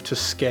 "I love to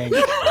skank.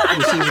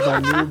 This is my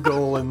new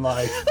goal in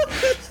life."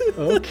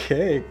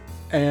 Okay.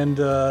 And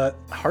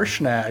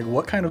Harshnag,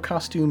 what kind of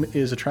costume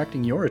is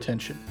attracting your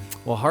attention?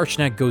 Well,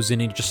 Harshnag goes in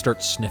and he just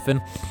starts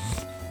sniffing.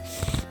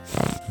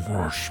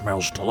 Oh,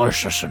 smells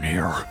delicious in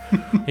here.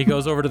 He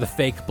goes over to the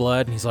fake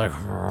blood and he's like,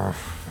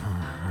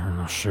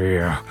 let's see.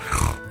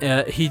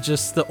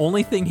 The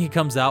only thing he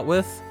comes out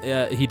with,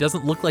 he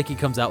doesn't look like he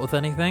comes out with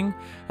anything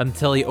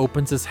until he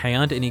opens his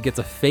hand and he gets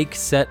a fake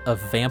set of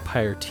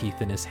vampire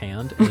teeth in his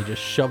hand and he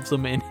just shoves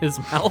them in his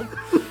mouth.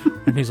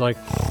 And he's like,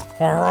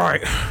 all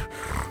right,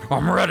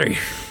 I'm ready.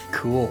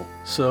 Cool.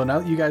 So now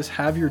that you guys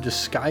have your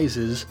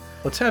disguises,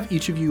 let's have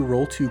each of you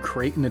roll to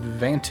create an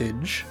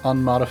advantage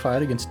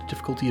unmodified against a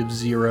difficulty of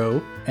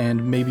 0,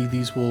 and maybe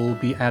these will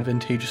be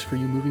advantageous for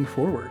you moving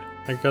forward.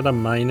 I got a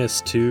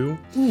 -2,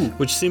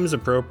 which seems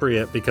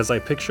appropriate because I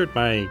pictured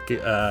I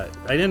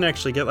didn't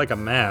actually get like a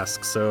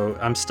mask, so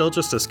I'm still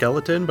just a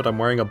skeleton, but I'm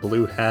wearing a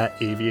blue hat,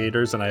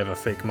 aviators, and I have a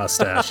fake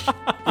mustache.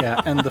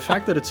 Yeah, and the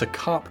fact that it's a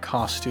cop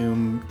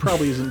costume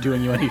probably isn't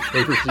doing you any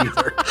favors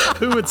either.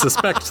 Who would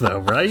suspect though,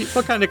 right?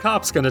 What kind of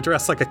cop's gonna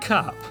dress like a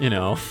cop? You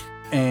know.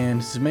 And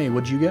Zmay,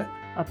 what'd you get?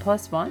 A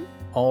 +1?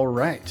 All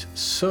right,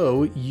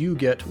 so you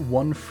get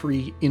 1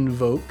 free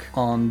invoke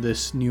on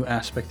this new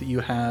aspect that you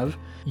have,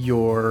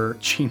 your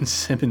Gene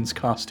Simmons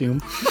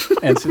costume.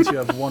 And since you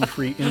have 1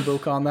 free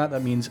invoke on that,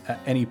 that means at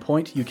any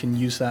point you can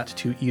use that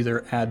to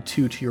either add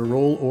 2 to your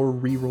roll or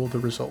re-roll the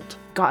result.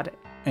 Got it.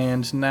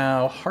 And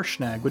now,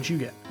 Harshnag, what'd you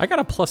get? I got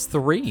a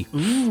 +3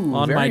 Ooh,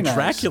 on very my nice.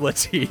 Dracula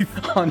teeth.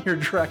 On your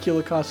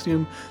Dracula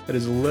costume, that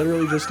is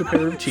literally just a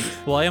pair of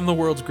teeth. Well, I am the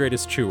world's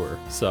greatest chewer,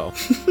 so.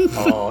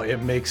 Oh,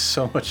 it makes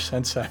so much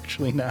sense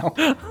actually now.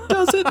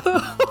 Does it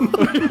though?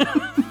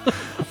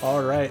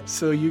 All right,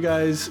 so you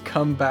guys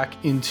come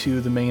back into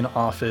the main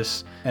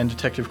office, and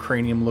Detective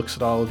Cranium looks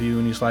at all of you,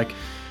 and he's like,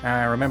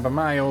 I remember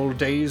my old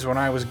days when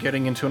I was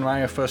getting into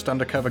my first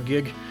undercover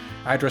gig.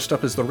 I dressed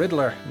up as the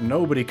Riddler.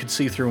 Nobody could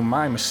see through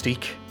my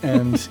mystique.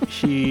 And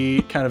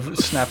he kind of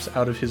snaps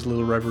out of his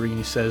little reverie, and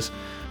he says,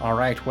 all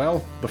right,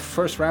 well, the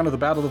first round of the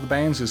Battle of the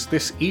Bands is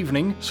this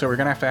evening, so we're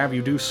going to have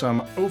you do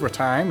some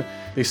overtime.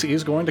 This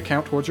is going to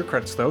count towards your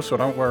credits, though, so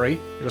don't worry.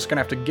 You're just going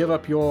to have to give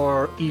up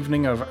your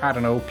evening of, I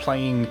don't know,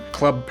 playing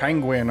Club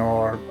Penguin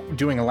or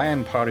doing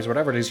LAN parties,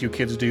 whatever it is you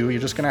kids do.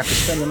 You're just going to have to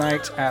spend the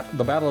night at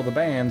the Battle of the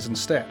Bands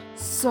instead.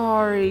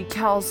 Sorry,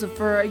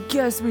 Calcifer. I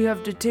guess we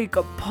have to take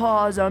a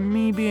pause on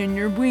me being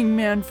your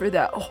wingman for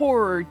that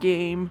horror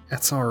game.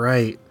 That's all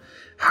right.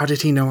 How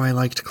did he know I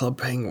liked Club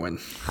Penguin?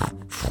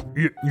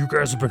 You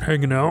guys have been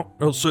hanging out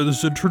outside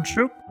this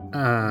internship?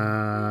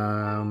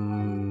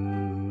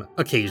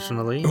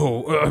 Occasionally.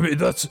 Oh, I mean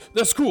that's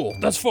cool.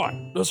 That's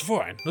fine. That's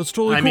fine. That's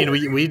totally I cool.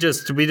 mean, we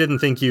didn't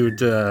think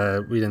you'd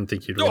No,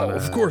 wanna,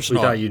 of course we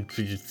not. thought you'd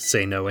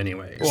say no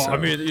anyway. Well, so. I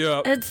mean,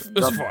 yeah, It's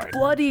that's the fine.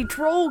 bloody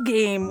troll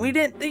game. We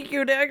didn't think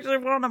you'd actually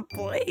want to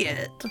play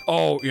it.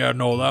 Oh, yeah,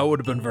 no, that would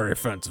have been very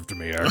offensive to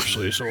me,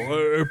 actually. So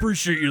I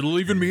appreciate you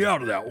leaving me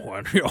out of that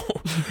one, you know.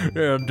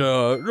 And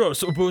no,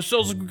 so but it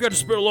sounds like we got to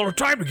spend a lot of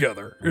time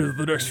together in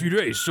the next few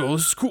days. So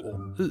this is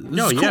cool.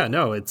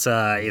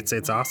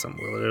 It's awesome.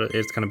 Well,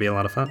 it's gonna be a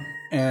lot of fun.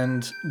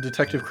 And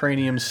Detective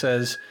Cranium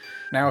says,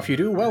 now, if you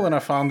do well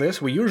enough on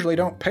this, we usually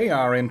don't pay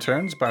our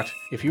interns, but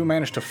if you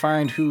manage to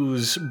find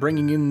who's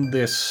bringing in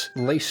this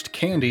laced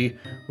candy,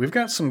 we've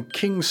got some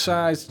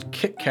king-sized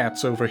Kit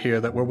Kats over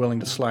here that we're willing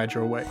to slide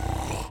your way.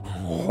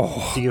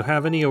 Do you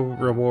have any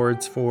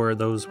rewards for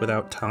those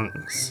without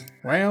tongues?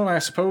 Well, I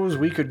suppose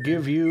we could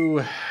give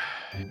you...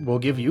 We'll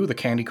give you the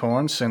candy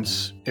corn,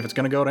 since if it's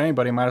going to go to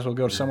anybody, might as well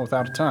go to someone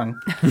without a tongue.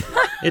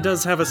 It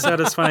does have a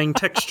satisfying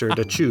texture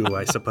to chew,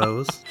 I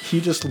suppose.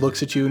 He just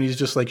looks at you and he's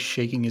just like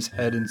shaking his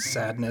head in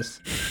sadness.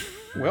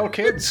 Well,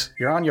 kids,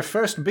 you're on your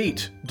first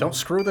beat. Don't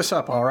screw this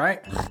up, all right?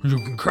 You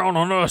can count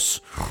on us.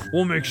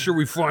 We'll make sure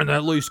we find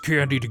that lace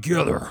candy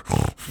together.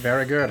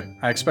 Very good.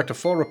 I expect a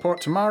full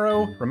report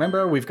tomorrow.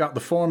 Remember, we've got the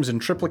forms in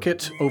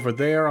triplicate over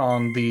there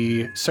on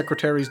the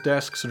secretary's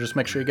desk, so just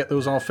make sure you get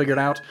those all figured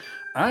out.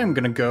 I'm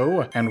gonna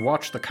go and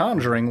watch The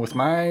Conjuring with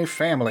my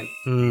family.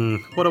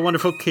 What a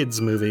wonderful kids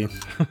movie.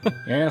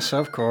 Yes,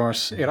 of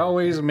course. It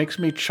always makes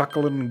me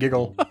chuckle and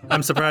giggle.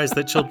 I'm surprised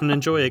that children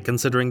enjoy it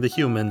considering the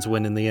humans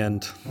win in the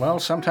end. Well,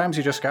 sometimes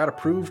you just gotta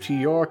prove to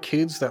your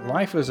kids that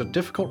life is a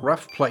difficult,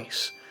 rough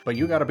place. But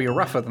you gotta be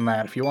rougher than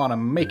that if you wanna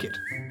make it.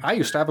 I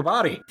used to have a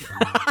body.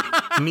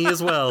 Me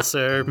as well,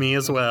 sir. Me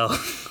as well.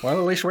 Well,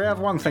 at least we have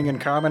one thing in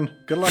common.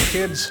 Good luck,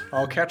 kids.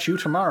 I'll catch you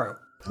tomorrow.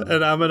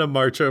 And I'm gonna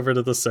march over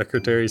to the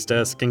secretary's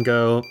desk and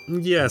go,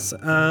 yes,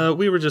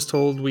 we were just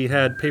told we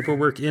had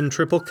paperwork in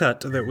triple cut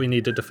that we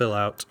needed to fill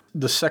out.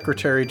 The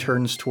secretary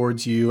turns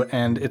towards you,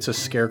 and it's a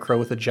scarecrow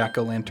with a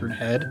jack-o'-lantern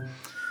head.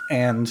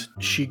 And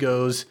she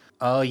goes,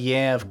 oh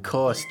yeah, of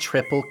course,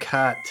 triple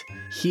cut.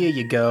 Here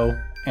you go.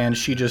 And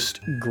she just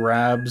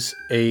grabs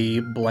a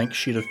blank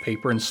sheet of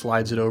paper and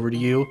slides it over to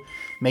you.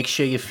 Make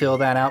sure you fill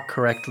that out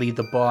correctly.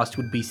 The boss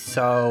would be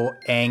so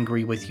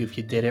angry with you if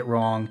you did it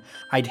wrong.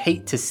 I'd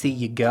hate to see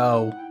you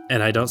go.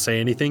 And I don't say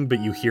anything, but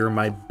you hear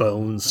my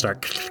bones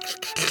start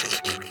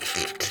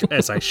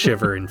as I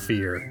shiver in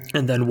fear.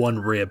 And then one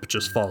rib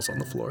just falls on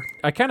the floor.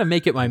 I kind of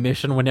make it my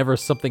mission whenever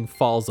something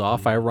falls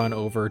off, I run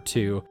over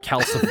to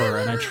Calcifer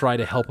and I try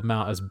to help him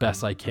out as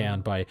best I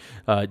can by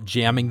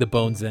jamming the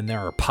bones in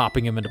there or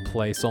popping them into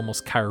place,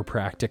 almost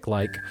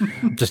chiropractic-like.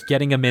 Just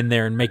getting them in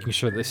there and making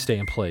sure they stay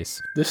in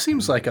place. This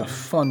seems like a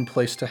fun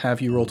place to have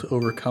you roll to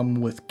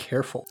overcome with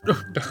careful.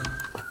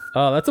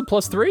 That's a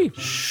 +3.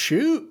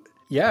 Shoot!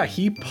 Yeah,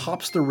 he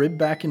pops the rib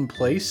back in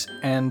place,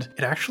 and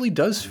it actually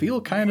does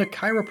feel kind of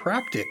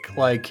chiropractic.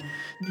 Like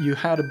you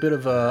had a bit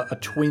of a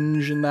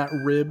twinge in that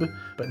rib,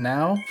 but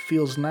now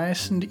feels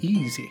nice and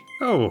easy.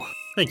 Oh,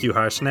 thank you,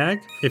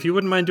 Harshnag. If you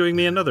wouldn't mind doing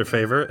me another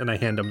favor, and I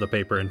hand him the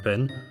paper and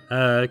pen,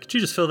 could you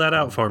just fill that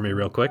out for me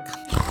real quick?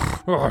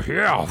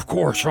 Yeah, of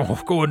course. I'll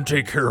go ahead and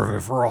take care of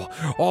it for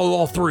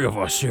all three of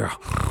us, yeah.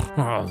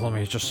 Let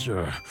me just,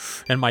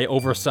 And my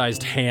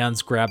oversized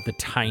hands grab the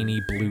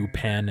tiny blue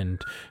pen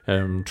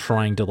and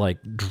trying to, like,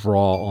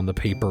 draw on the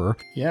paper.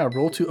 Yeah,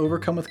 roll to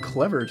overcome with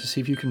clever to see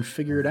if you can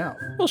figure it out.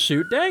 Well,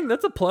 shoot, dang,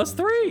 that's a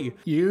 +3.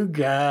 You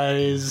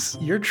guys,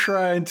 you're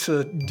trying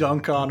to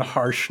dunk on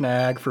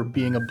Harshnag for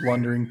being a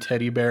blundering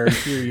teddy bear.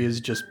 Here he is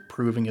just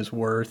proving his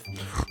worth.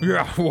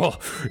 Yeah, well,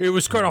 it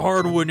was kind of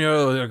hard when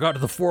I got to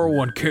the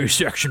 401k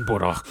section,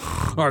 but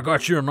I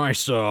got you a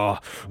nice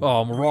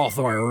Roth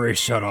IRA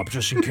setup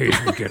just in case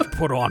we get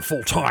put on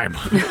full time.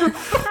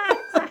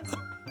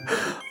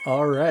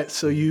 All right,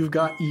 so you've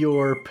got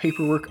your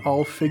paperwork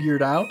all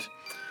figured out.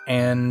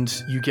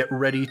 and you get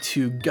ready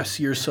to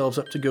gussy yourselves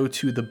up to go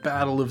to the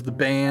Battle of the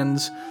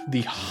Bands,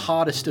 the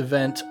hottest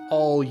event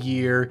all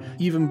year,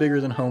 even bigger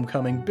than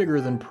homecoming,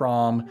 bigger than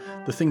prom,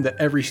 the thing that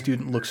every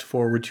student looks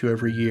forward to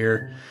every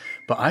year.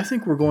 But I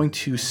think we're going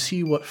to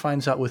see what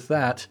finds out with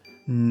that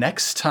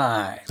next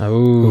time.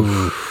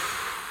 Oh.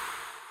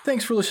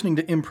 Thanks for listening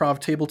to Improv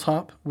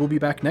Tabletop. We'll be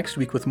back next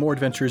week with more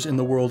adventures in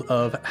the world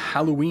of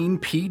Halloween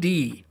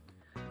PD.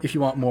 If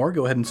you want more,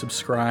 go ahead and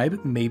subscribe,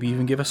 maybe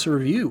even give us a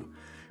review.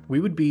 We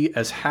would be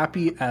as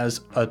happy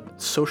as a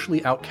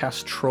socially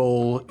outcast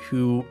troll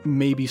who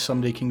maybe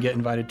someday can get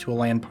invited to a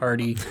LAN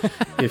party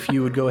if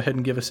you would go ahead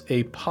and give us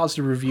a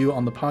positive review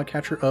on the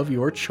podcatcher of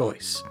your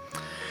choice.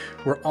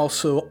 We're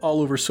also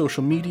all over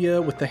social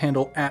media with the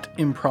handle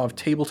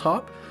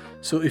 @ImprovTabletop.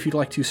 So if you'd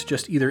like to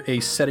suggest either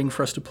a setting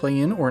for us to play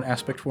in or an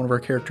aspect for one of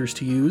our characters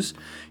to use,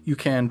 you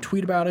can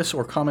tweet about us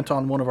or comment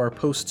on one of our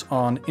posts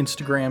on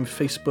Instagram,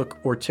 Facebook,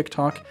 or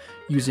TikTok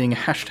using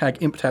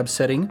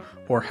 #ImpTabSetting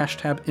or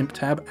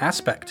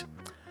 #ImpTabAspect.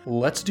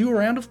 Let's do a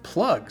round of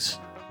plugs.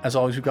 As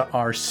always, we've got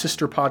our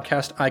sister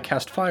podcast,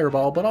 iCast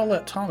Fireball, but I'll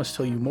let Thomas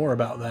tell you more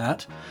about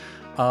that.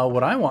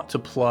 What I want to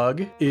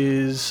plug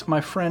is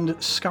my friend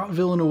Scott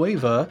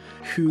Villanueva,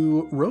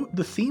 who wrote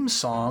the theme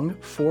song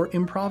for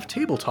Improv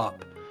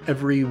Tabletop.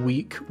 Every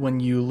week when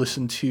you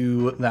listen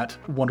to that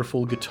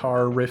wonderful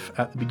guitar riff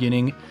at the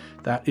beginning,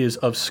 that is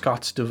of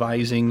Scott's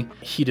devising.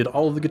 He did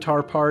all of the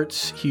guitar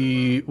parts.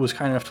 He was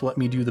kind enough to let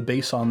me do the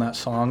bass on that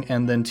song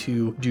and then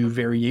to do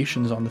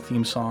variations on the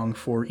theme song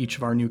for each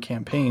of our new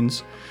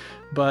campaigns.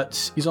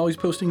 But he's always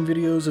posting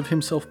videos of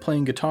himself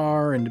playing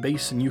guitar and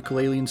bass and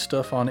ukulele and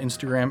stuff on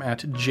Instagram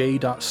at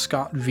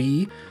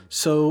j.scottv.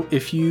 So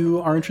if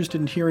you are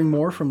interested in hearing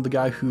more from the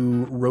guy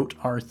who wrote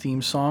our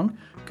theme song,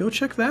 go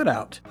check that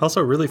out.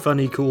 Also, really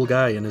funny, cool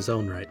guy in his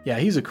own right. Yeah,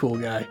 he's a cool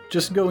guy.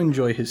 Just go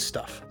enjoy his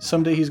stuff.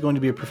 Someday he's going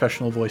to be a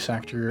professional voice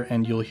actor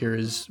and you'll hear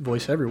his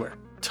voice everywhere.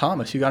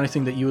 Thomas, you got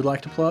anything that you would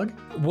like to plug?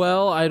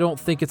 Well, I don't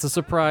think it's a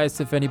surprise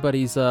if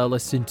anybody's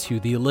listened to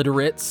The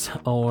Illiterates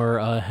or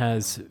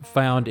has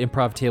found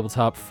Improv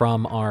Tabletop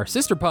from our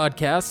sister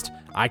podcast,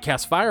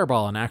 iCast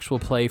Fireball, an actual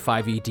play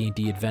 5e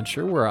D&D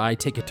adventure where I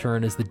take a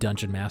turn as the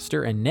Dungeon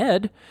Master, and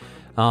Ned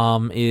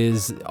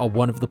is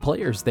one of the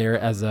players there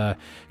as a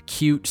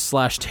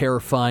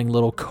cute/terrifying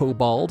little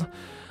kobold.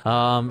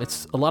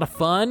 It's a lot of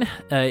fun.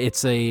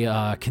 It's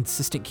a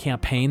consistent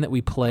campaign that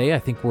we play. I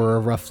think we're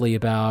roughly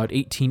about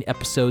 18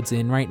 episodes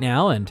in right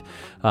now, and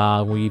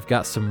we've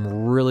got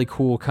some really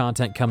cool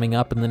content coming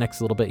up in the next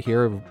little bit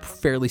here,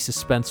 fairly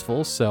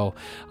suspenseful. So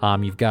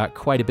you've got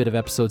quite a bit of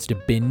episodes to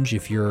binge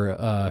if you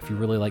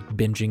really like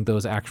binging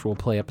those actual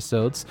play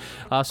episodes.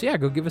 So yeah,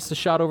 go give us a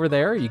shot over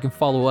there. You can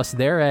follow us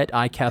there at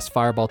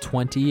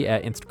iCastFireball20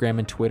 at Instagram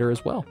and Twitter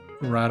as well.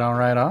 Right on,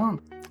 right on.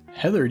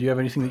 Heather, do you have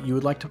anything that you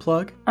would like to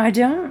plug? I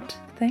don't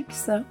think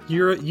so.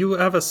 You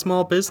have a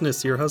small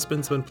business your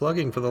husband's been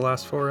plugging for the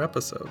last 4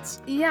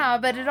 episodes. Yeah,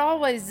 but it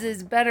always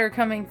is better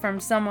coming from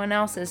someone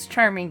else as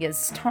charming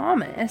as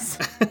Thomas.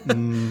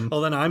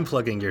 Well, then I'm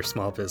plugging your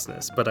small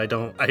business, but I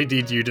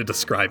need you to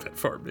describe it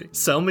for me.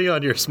 Sell me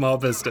on your small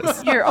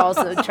business. You're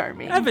also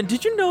charming. Evan,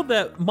 did you know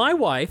that my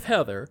wife,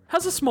 Heather,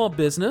 has a small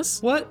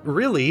business? What?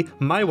 Really?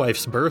 My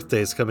wife's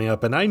birthday's coming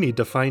up and I need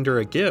to find her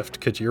a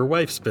gift. Could your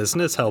wife's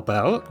business help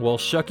out? Well,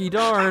 shucky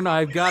darn,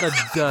 I've got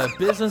a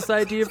business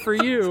idea for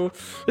you.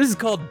 This is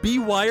called Be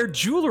Wired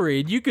Jewelry,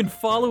 and you can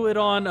follow it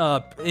on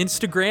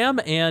Instagram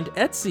and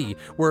Etsy,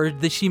 where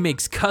she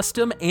makes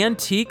custom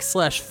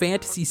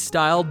antique/fantasy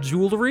style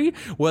jewelry,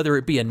 whether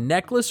it be a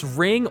necklace,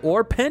 ring,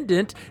 or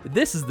pendant.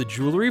 This is the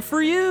jewelry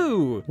for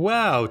you.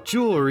 Wow,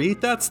 jewelry,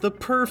 that's the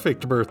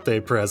perfect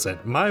birthday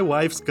present. My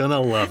wife's gonna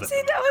love it.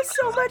 See, that was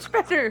so much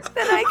better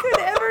than I could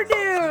ever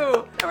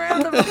do. A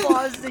round of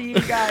applause to you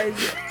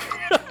guys.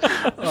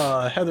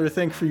 Heather,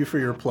 thank you for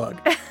your plug.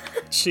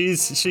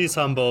 She's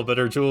humble, but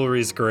her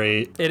jewelry's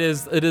great. It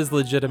is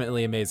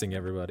legitimately amazing,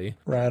 everybody.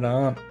 Right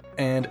on.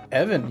 And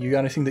Evan, you got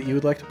anything that you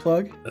would like to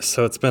plug?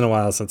 So it's been a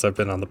while since I've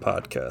been on the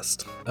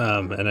podcast,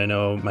 and I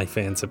know my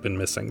fans have been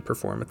missing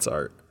performance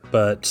art.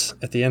 But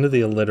at the end of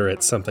The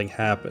Illiterate, something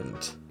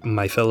happened.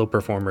 My fellow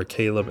performer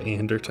Caleb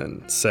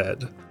Anderton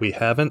said, "We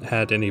haven't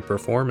had any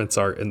performance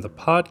art in the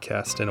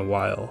podcast in a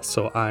while,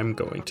 so I'm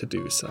going to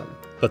do some."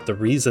 But the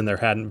reason there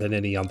hadn't been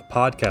any on the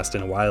podcast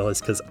in a while is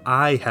because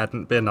I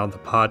hadn't been on the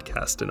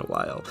podcast in a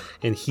while,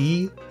 and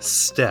he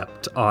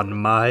stepped on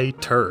my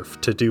turf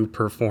to do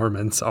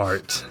performance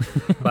art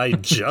by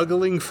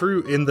juggling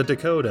fruit in the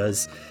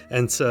Dakotas.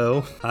 And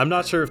so I'm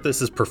not sure if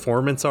this is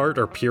performance art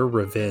or pure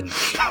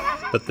revenge,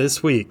 but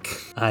this week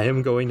I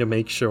am going to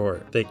make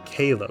sure that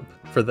Caleb,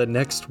 for the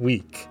next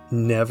week,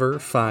 never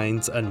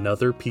finds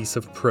another piece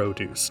of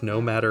produce,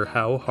 no matter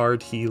how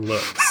hard he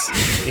looks.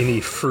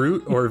 Any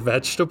fruit or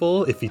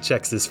vegetable, if he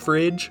checks his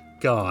fridge,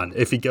 gone.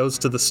 If he goes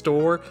to the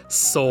store,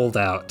 sold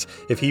out.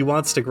 If he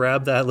wants to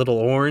grab that little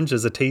orange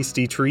as a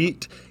tasty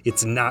treat,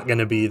 it's not going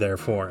to be there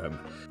for him.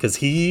 Because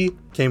he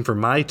came from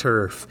my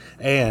turf.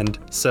 And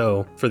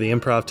so for the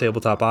Improv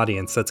Tabletop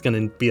audience, that's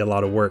going to be a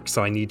lot of work.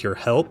 So I need your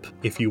help.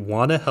 If you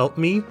want to help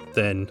me,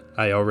 then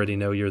I already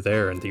know you're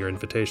there and your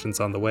invitation's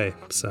on the way.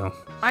 So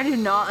I do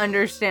not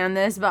understand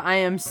this, but I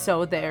am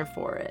so there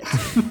for it.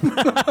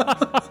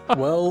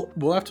 Well,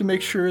 we'll have to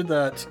make sure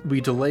that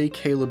we delay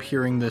Caleb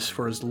hearing this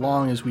for as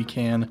long as we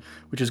can,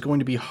 which is going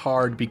to be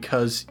hard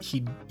because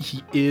he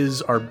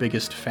is our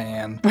biggest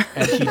fan,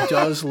 and he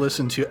does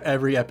listen to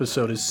every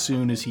episode as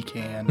soon as he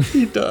can.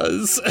 he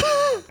does.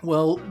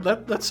 Well,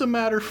 that's a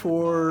matter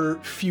for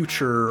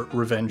future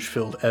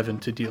revenge-filled Evan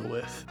to deal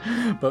with.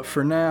 But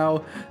for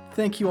now,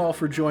 thank you all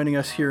for joining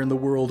us here in the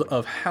world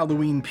of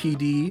Halloween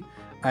PD.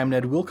 I'm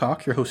Ned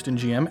Wilcock, your host and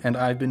GM, and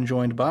I've been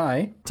joined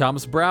by...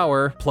 Thomas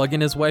Brower, plug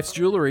in his wife's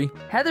jewelry.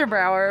 Heather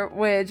Brower,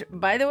 which,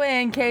 by the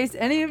way, in case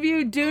any of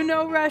you do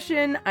know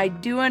Russian, I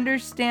do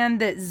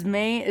understand that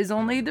zmei is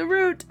only the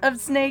root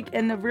of snake,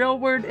 and the real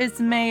word is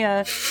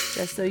zmeya.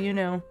 Just so you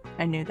know,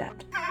 I knew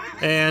that.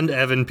 And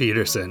Evan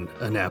Peterson,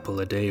 an apple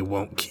a day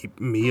won't keep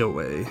me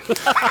away.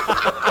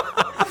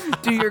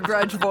 Do your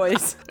grudge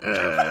voice.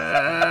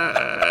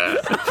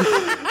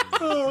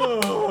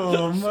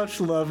 Oh,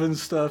 much love and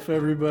stuff,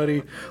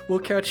 everybody. We'll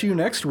catch you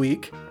next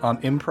week on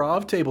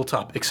Improv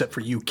Tabletop, except for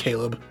you,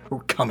 Caleb. We're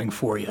coming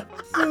for you.